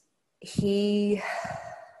 And he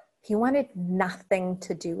wanted nothing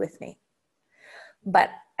to do with me.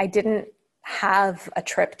 But I didn't have a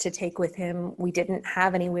trip to take with him. We didn't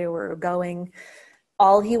have anywhere we were going.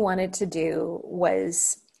 All he wanted to do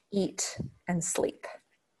was eat and sleep.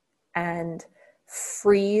 And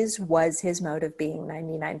freeze was his mode of being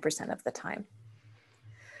 99% of the time.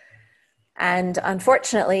 And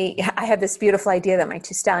unfortunately, I had this beautiful idea that my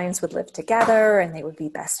two stallions would live together and they would be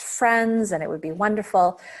best friends and it would be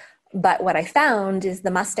wonderful. But what I found is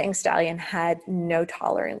the Mustang stallion had no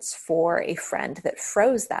tolerance for a friend that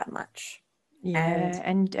froze that much. Yeah,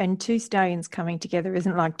 and two stallions coming together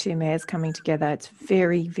isn't like two mares coming together. It's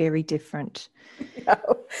very, very different. No.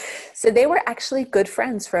 So they were actually good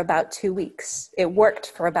friends for about 2 weeks. It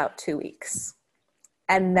worked for about 2 weeks.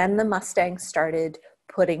 And then the Mustang started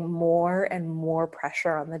putting more and more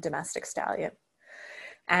pressure on the domestic stallion.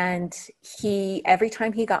 And every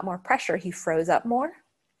time he got more pressure, he froze up more.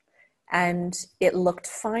 And it looked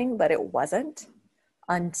fine, but it wasn't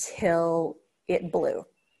until it blew.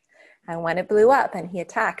 And when it blew up and he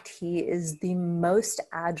attacked, he is the most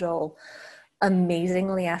agile,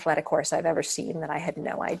 amazingly athletic horse I've ever seen that I had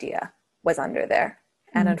no idea was under there.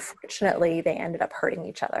 And unfortunately, they ended up hurting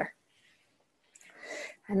each other.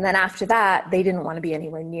 And then after that, they didn't want to be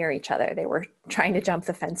anywhere near each other. They were trying to jump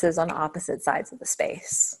the fences on opposite sides of the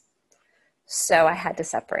space. So I had to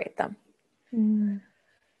separate them.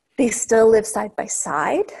 They still live side by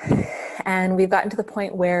side. And we've gotten to the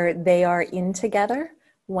point where they are in together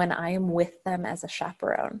when I am with them as a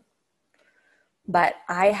chaperone. But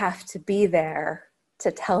I have to be there to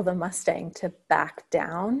tell the Mustang to back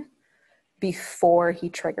down before he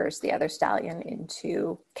triggers the other stallion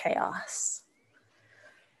into chaos.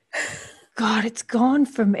 God,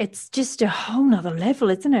 it's just a whole nother level,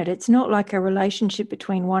 isn't it? It's not like a relationship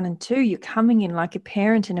between one and two. You're coming in like a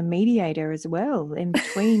parent and a mediator as well in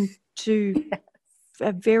between two. Yes.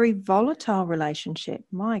 A very volatile relationship.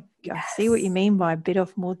 My God, yes. I see what you mean by bit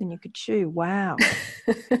off more than you could chew. Wow.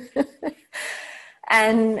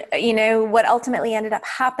 And, you know, what ultimately ended up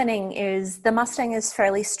happening is the Mustang is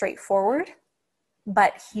fairly straightforward,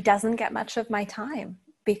 but he doesn't get much of my time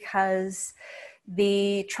because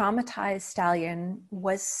the traumatized stallion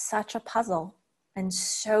was such a puzzle and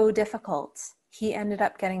so difficult. He ended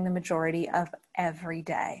up getting the majority of every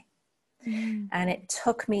day. And it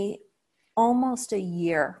took me almost a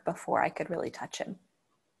year before I could really touch him.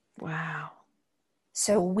 Wow.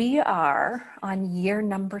 So we are on year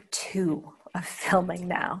number 2 of filming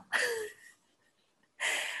now.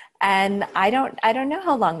 And I don't know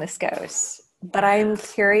how long this goes, but I'm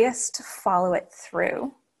curious to follow it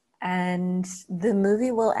through. And the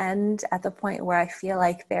movie will end at the point where I feel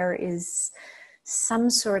like there is some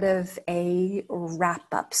sort of a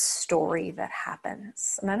wrap-up story that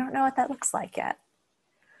happens. And I don't know what that looks like yet.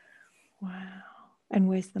 Wow. And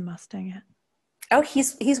where's the Mustang at? Oh,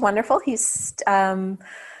 he's wonderful. I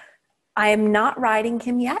am not riding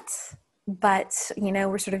him yet, but, you know,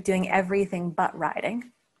 we're sort of doing everything but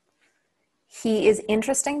riding. He is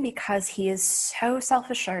interesting because he is so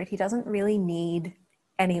self-assured. He doesn't really need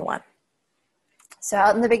anyone. So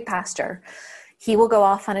out in the big pasture, he will go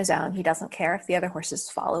off on his own. He doesn't care if the other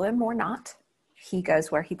horses follow him or not. He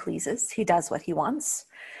goes where he pleases. He does what he wants.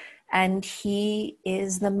 And he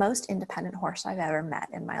is the most independent horse I've ever met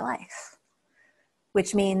in my life,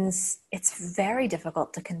 which means it's very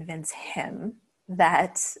difficult to convince him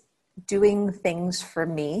that doing things for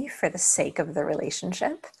me for the sake of the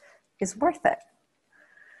relationship is worth it.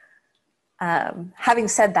 Having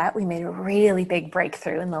said that, we made a really big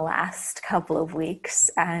breakthrough in the last couple of weeks,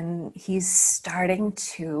 and he's starting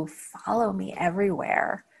to follow me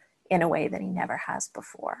everywhere in a way that he never has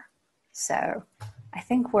before. So I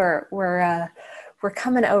think we're we're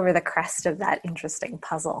coming over the crest of that interesting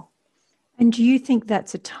puzzle. And do you think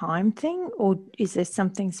that's a time thing, or is there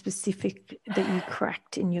something specific that you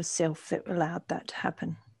cracked in yourself that allowed that to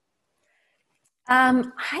happen? I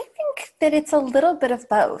think that it's a little bit of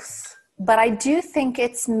both, but I do think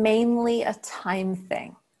it's mainly a time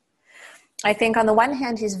thing. I think on the one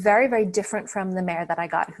hand, he's very, very different from the mare that I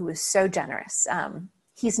got, who was so generous.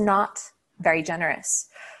 He's not very generous.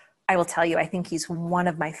 I will tell you, I think he's one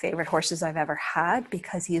of my favorite horses I've ever had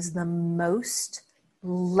because he is the most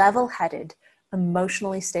level-headed,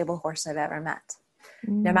 emotionally stable horse I've ever met.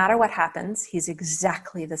 No matter what happens, he's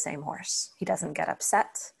exactly the same horse. He doesn't get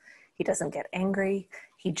upset. He doesn't get angry.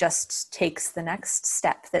 He just takes the next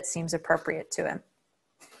step that seems appropriate to him.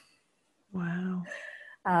 Wow.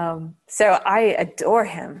 So I adore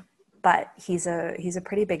him, but he's a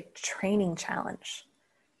pretty big training challenge.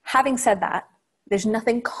 Having said that, there's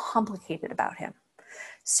nothing complicated about him.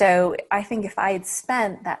 So I think if I had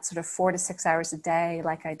spent that sort of 4 to 6 hours a day,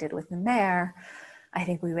 like I did with the mare, I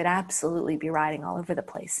think we would absolutely be riding all over the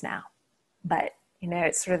place now. But,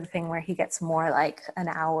 it's sort of the thing where he gets more like an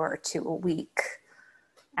hour or two a week.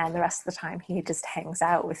 And the rest of the time he just hangs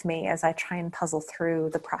out with me as I try and puzzle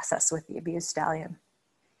through the process with the abused stallion.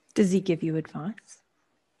 Does he give you advice?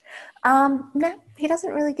 No, he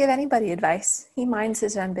doesn't really give anybody advice. He minds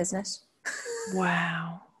his own business.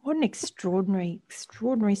 Wow. What an extraordinary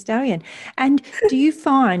stallion. And do you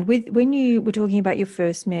find when you were talking about your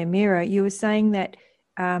first mare, Mira, you were saying that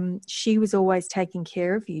she was always taking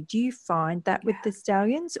care of you. Do you find that with the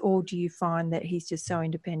stallions, or do you find that he's just so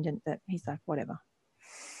independent that he's like, whatever?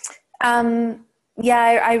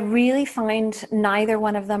 Yeah, I really find neither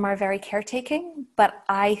one of them are very caretaking, but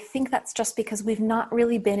I think that's just because we've not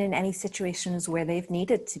really been in any situations where they've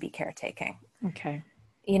needed to be caretaking. Okay.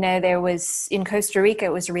 There was, in Costa Rica,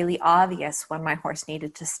 it was really obvious when my horse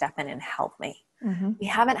needed to step in and help me. Mm-hmm. We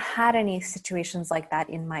haven't had any situations like that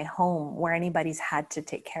in my home where anybody's had to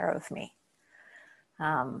take care of me.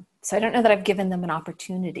 So I don't know that I've given them an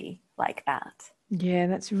opportunity like that. Yeah,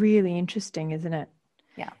 that's really interesting, isn't it?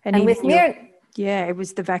 Yeah. And with Mira... Yeah, it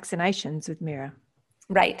was the vaccinations with Mira.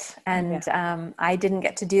 Right. And I didn't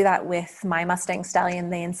get to do that with my Mustang stallion.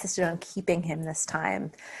 They insisted on keeping him this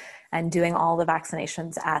time and doing all the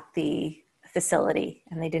vaccinations at the facility.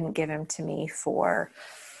 And they didn't give him to me for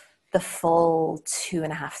the full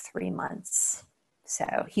 2.5, 3 months.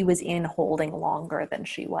 So he was in holding longer than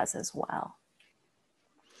she was as well.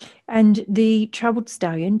 And the troubled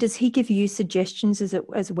stallion, does he give you suggestions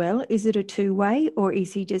as well? Is it a two-way, or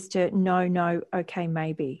is he just a no, okay,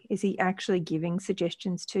 maybe? Is he actually giving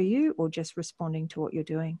suggestions to you or just responding to what you're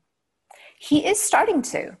doing? He is starting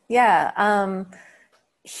to, yeah.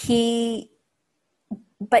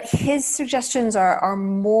 But his suggestions are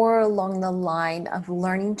more along the line of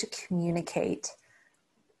learning to communicate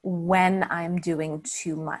when I'm doing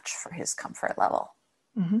too much for his comfort level.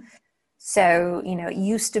 Mm-hmm. So, it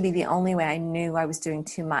used to be the only way I knew I was doing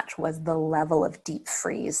too much was the level of deep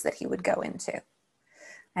freeze that he would go into.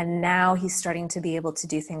 And now he's starting to be able to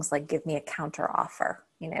do things like give me a counter offer.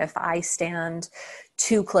 If I stand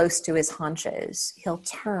too close to his haunches, he'll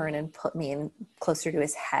turn and put me in closer to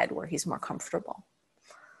his head where he's more comfortable.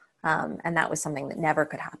 And that was something that never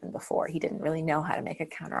could happen before. He didn't really know how to make a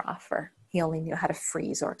counter offer. He only knew how to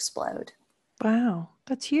freeze or explode. Wow,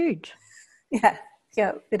 that's huge.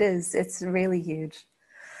 Yeah, it is. It's really huge.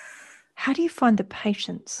 How do you find the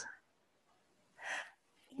patience?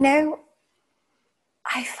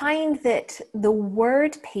 I find that the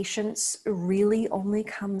word patience really only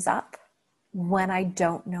comes up when I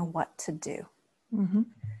don't know what to do. Mm-hmm.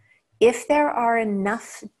 If there are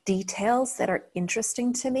enough details that are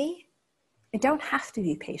interesting to me, I don't have to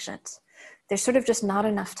be patient. There's sort of just not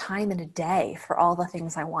enough time in a day for all the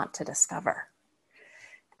things I want to discover.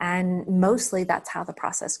 And mostly that's how the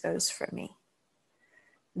process goes for me.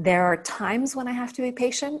 There are times when I have to be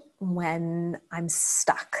patient when I'm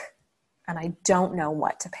stuck and I don't know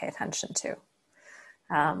what to pay attention to.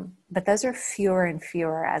 But those are fewer and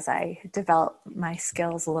fewer as I develop my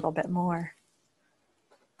skills a little bit more.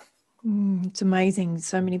 It's amazing.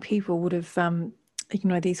 So many people would have,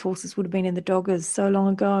 these horses would have been in the doggers so long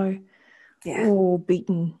ago, or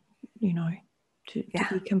beaten, to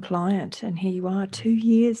be compliant. And here you are 2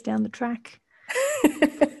 years down the track.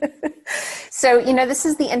 So, this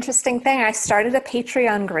is the interesting thing. I started a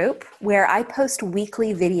Patreon group where I post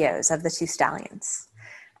weekly videos of the two stallions,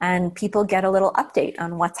 and people get a little update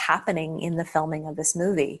on what's happening in the filming of this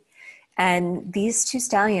movie. And these two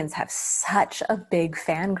stallions have such a big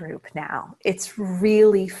fan group now. It's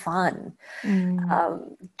really fun.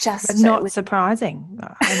 But not surprising.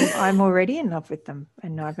 I'm already in love with them,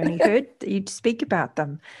 and I've only heard you speak about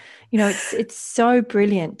them. You know, it's so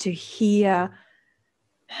brilliant to hear.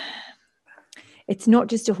 It's not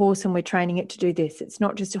just a horse and we're training it to do this. It's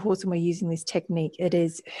not just a horse and we're using this technique. It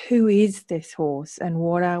is, who is this horse and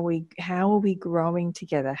how are we growing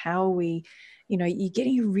together? How are we, you know, you're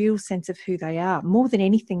getting a real sense of who they are more than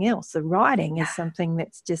anything else. The riding is something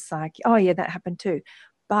that's just like, oh yeah, that happened too.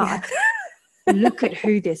 But look at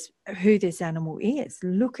who this animal is.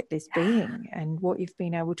 Look at this being and what you've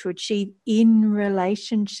been able to achieve in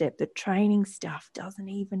relationship. The training stuff doesn't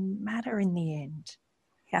even matter in the end.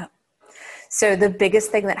 Yeah. So the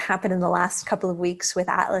biggest thing that happened in the last couple of weeks with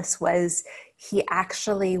Atlas was he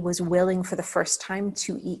actually was willing for the first time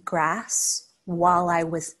to eat grass while I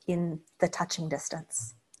was in the touching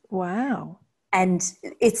distance. Wow. And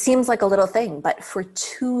it seems like a little thing, but for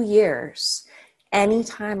 2 years,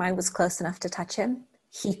 anytime I was close enough to touch him,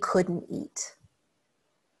 he couldn't eat.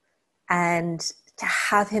 And to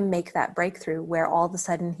have him make that breakthrough where all of a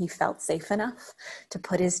sudden he felt safe enough to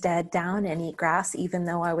put his dad down and eat grass, even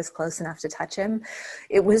though I was close enough to touch him,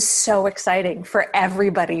 it was so exciting for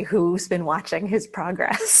everybody who's been watching his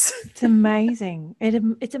progress. It's amazing.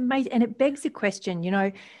 It's amazing. And it begs the question, you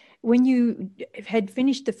know, when you had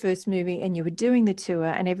finished the first movie and you were doing the tour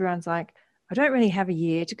and everyone's like, I don't really have a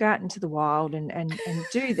year to go out into the wild and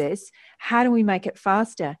do this. How do we make it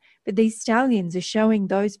faster? But these stallions are showing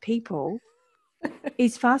those people,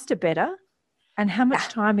 is faster better? And how much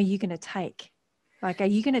time are you going to take? Like, are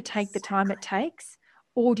you going to take the time it takes,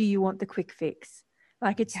 or do you want the quick fix?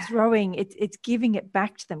 Like, it's it's giving it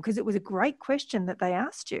back to them, because it was a great question that they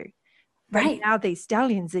asked you. But right now these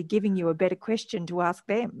stallions are giving you a better question to ask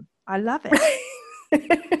them. I love it.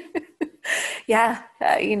 Yeah.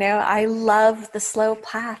 You know, I love the slow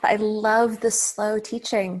path. I love the slow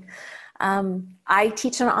teaching. I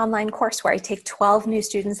teach an online course where I take 12 new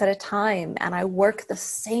students at a time, and I work the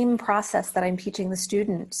same process that I'm teaching the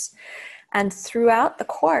students. And throughout the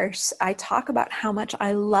course, I talk about how much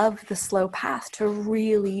I love the slow path to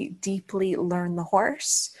really deeply learn the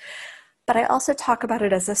horse. But I also talk about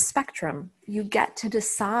it as a spectrum. You get to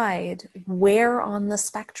decide where on the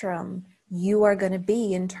spectrum you are going to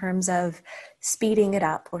be in terms of speeding it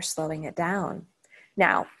up or slowing it down.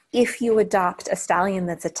 Now, if you adopt a stallion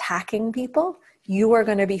that's attacking people, you are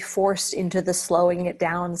going to be forced into the slowing it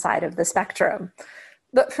down side of the spectrum.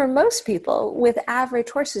 But for most people with average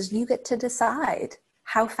horses, you get to decide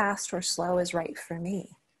how fast or slow is right for me.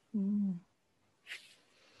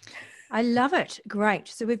 I love it. Great.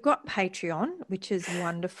 So we've got Patreon, which is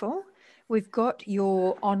wonderful. We've got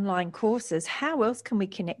your online courses. How else can we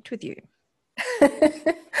connect with you?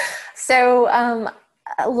 So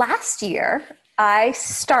last year, I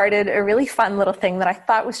started a really fun little thing that I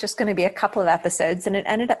thought was just going to be a couple of episodes, and it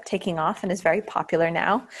ended up taking off and is very popular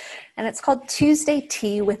now. And it's called Tuesday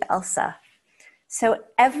Tea with Elsa. So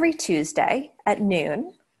every Tuesday at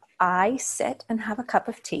noon, I sit and have a cup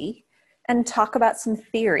of tea and talk about some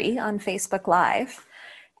theory on Facebook Live.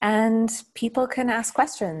 And people can ask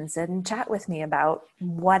questions and chat with me about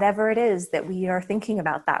whatever it is that we are thinking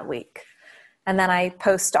about that week. And then I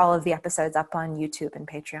post all of the episodes up on YouTube and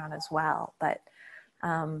Patreon as well. But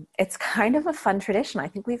it's kind of a fun tradition. I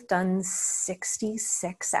think we've done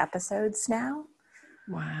 66 episodes now.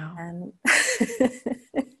 Wow. And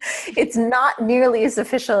it's not nearly as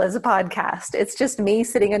official as a podcast. It's just me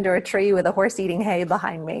sitting under a tree with a horse eating hay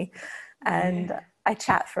behind me. And I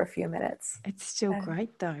chat for a few minutes. It's still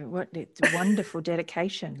great though. It's wonderful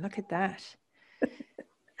dedication. Look at that.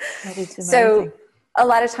 That is amazing. So a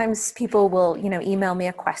lot of times people will, email me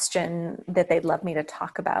a question that they'd love me to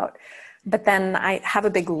talk about. But then I have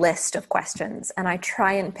a big list of questions, and I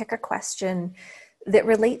try and pick a question that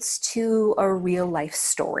relates to a real life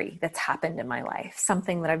story that's happened in my life,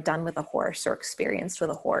 something that I've done with a horse or experienced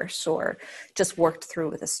with a horse or just worked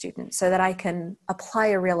through with a student, so that I can apply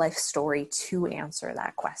a real life story to answer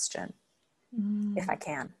that question if I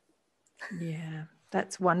can. Yeah,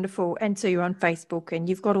 that's wonderful. And so you're on Facebook and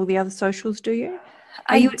you've got all the other socials, do you?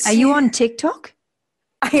 Are you on TikTok?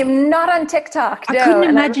 I am not on TikTok. I couldn't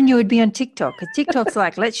imagine you would be on TikTok. TikTok's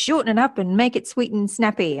like, let's shorten it up and make it sweet and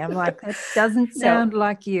snappy. I'm like, that doesn't sound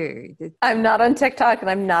like you. I'm not on TikTok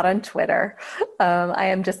and I'm not on Twitter. I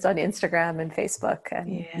am just on Instagram and Facebook and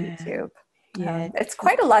YouTube. Yeah. It's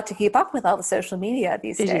quite a lot to keep up with all the social media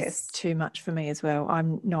these days. It is too much for me as well.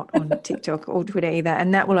 I'm not on TikTok or Twitter either.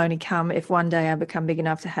 And that will only come if one day I become big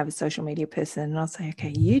enough to have a social media person. And I'll say,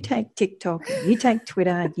 okay, you take TikTok, you take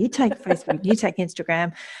Twitter, you take Facebook, you take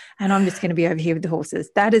Instagram, and I'm just going to be over here with the horses.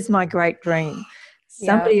 That is my great dream.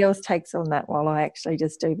 Somebody else takes on that while I actually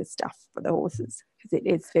just do the stuff for the horses, because it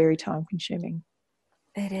is very time consuming.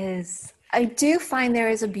 It is. I do find there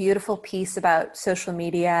is a beautiful piece about social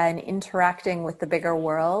media and interacting with the bigger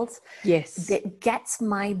world. Yes. That gets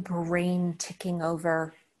my brain ticking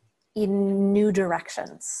over in new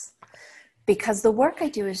directions. Because the work I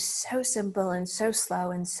do is so simple and so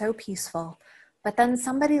slow and so peaceful. But then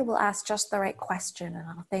somebody will ask just the right question and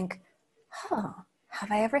I'll think, have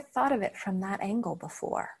I ever thought of it from that angle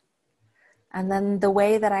before? And then the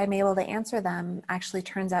way that I'm able to answer them actually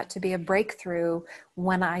turns out to be a breakthrough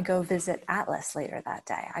when I go visit Atlas later that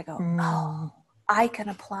day. I go, oh, I can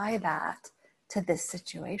apply that to this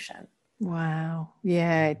situation. Wow.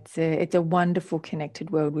 Yeah, it's a wonderful connected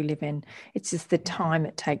world we live in. It's just the time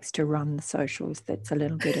it takes to run the socials that's a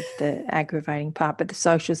little bit of the aggravating part. But the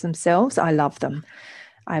socials themselves, I love them.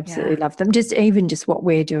 I absolutely love them. Just what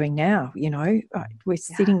we're doing now, we're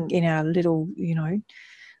sitting in our little,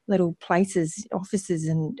 little places, offices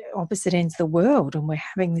and opposite ends of the world, and we're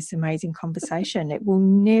having this amazing conversation. It will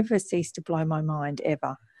never cease to blow my mind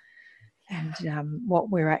ever. And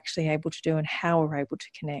what we're actually able to do and how we're able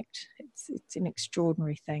to connect. It's an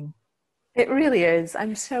extraordinary thing. It really is.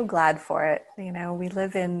 I'm so glad for it. We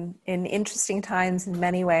live in interesting times in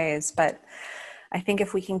many ways, but I think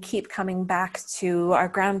if we can keep coming back to our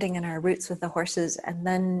grounding and our roots with the horses and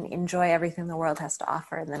then enjoy everything the world has to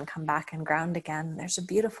offer and then come back and ground again, there's a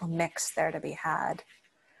beautiful mix there to be had.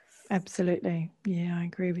 Absolutely. Yeah, I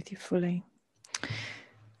agree with you fully.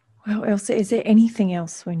 Well, Elsa, is there anything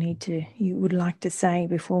else you would like to say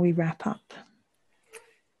before we wrap up?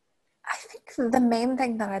 I think the main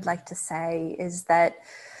thing that I'd like to say is that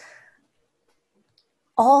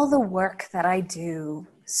all the work that I do,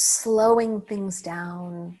 slowing things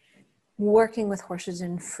down, working with horses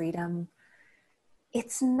in freedom,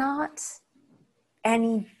 it's not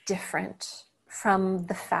any different from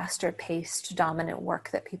the faster paced dominant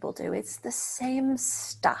work that people do. It's the same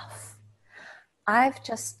stuff. I've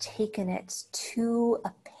just taken it to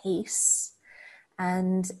a pace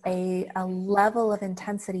and a level of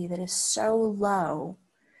intensity that is so low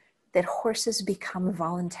that horses become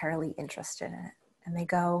voluntarily interested in it. And they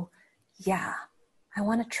go, yeah, I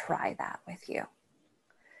want to try that with you.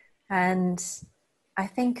 And I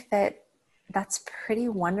think that that's pretty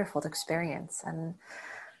wonderful to experience. And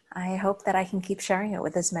I hope that I can keep sharing it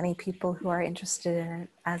with as many people who are interested in it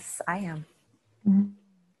as I am.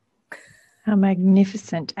 How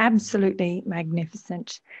magnificent. Absolutely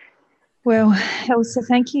magnificent. Well, Elsa,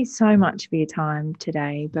 thank you so much for your time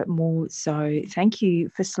today, but more so, thank you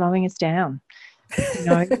for slowing us down.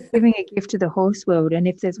 Giving a gift to the horse world. And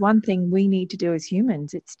if there's one thing we need to do as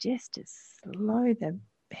humans, it's just to slow the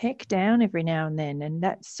heck down every now and then. And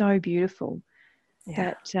that's so beautiful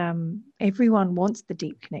that everyone wants the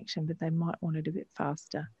deep connection, but they might want it a bit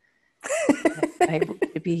faster. Able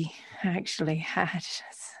to be actually had,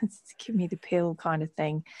 give me the pill kind of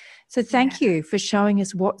thing. So thank you for showing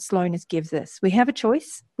us what slowness gives us. We have a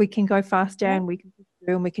choice. We can go faster and we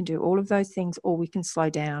can do all of those things, or we can slow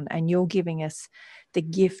down, and you're giving us the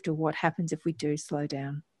gift of what happens if we do slow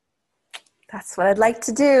down. That's what I'd like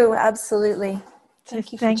to do. Absolutely.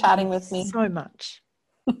 Thank you for chatting with me so much.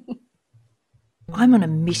 I'm on a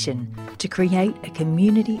mission to create a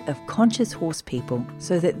community of conscious horse people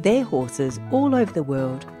so that their horses all over the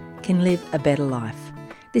world can live a better life.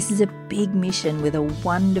 This is a big mission with a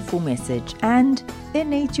wonderful message, and it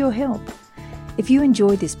needs your help. If you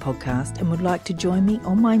enjoy this podcast and would like to join me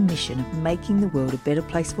on my mission of making the world a better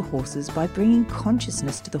place for horses by bringing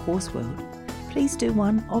consciousness to the horse world, please do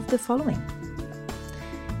one of the following.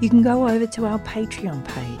 You can go over to our Patreon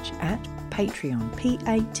page at Patreon,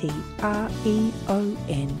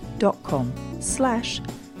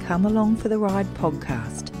 patreon.com/Come Along for the Ride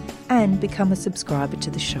podcast, and become a subscriber to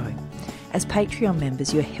the show. As Patreon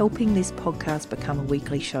members, you're helping this podcast become a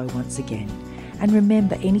weekly show once again. And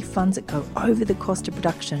remember, any funds that go over the cost of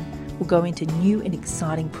production will go into new and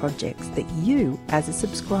exciting projects that you, as a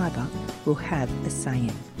subscriber, will have a say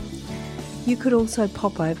in. You could also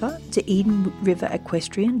pop over to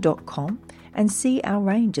EdenRiverEquestrian.com and see our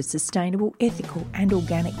range of sustainable, ethical and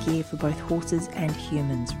organic gear for both horses and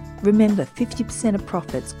humans. Remember, 50% of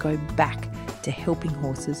profits go back to helping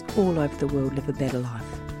horses all over the world live a better life.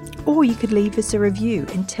 Or you could leave us a review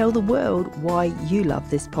and tell the world why you love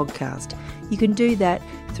this podcast. You can do that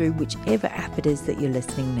through whichever app it is that you're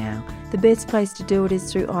listening now. The best place to do it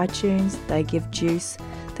is through iTunes. They give juice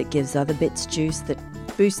that gives other bits juice that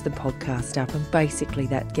boosts the podcast up, and basically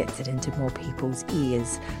that gets it into more people's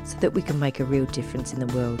ears so that we can make a real difference in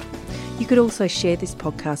the world. You could also share this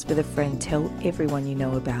podcast with a friend, tell everyone you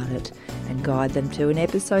know about it, and guide them to an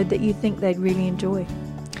episode that you think they'd really enjoy.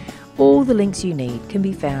 All the links you need can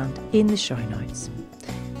be found in the show notes.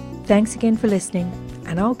 Thanks again for listening,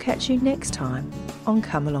 and I'll catch you next time on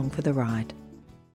Come Along for the Ride.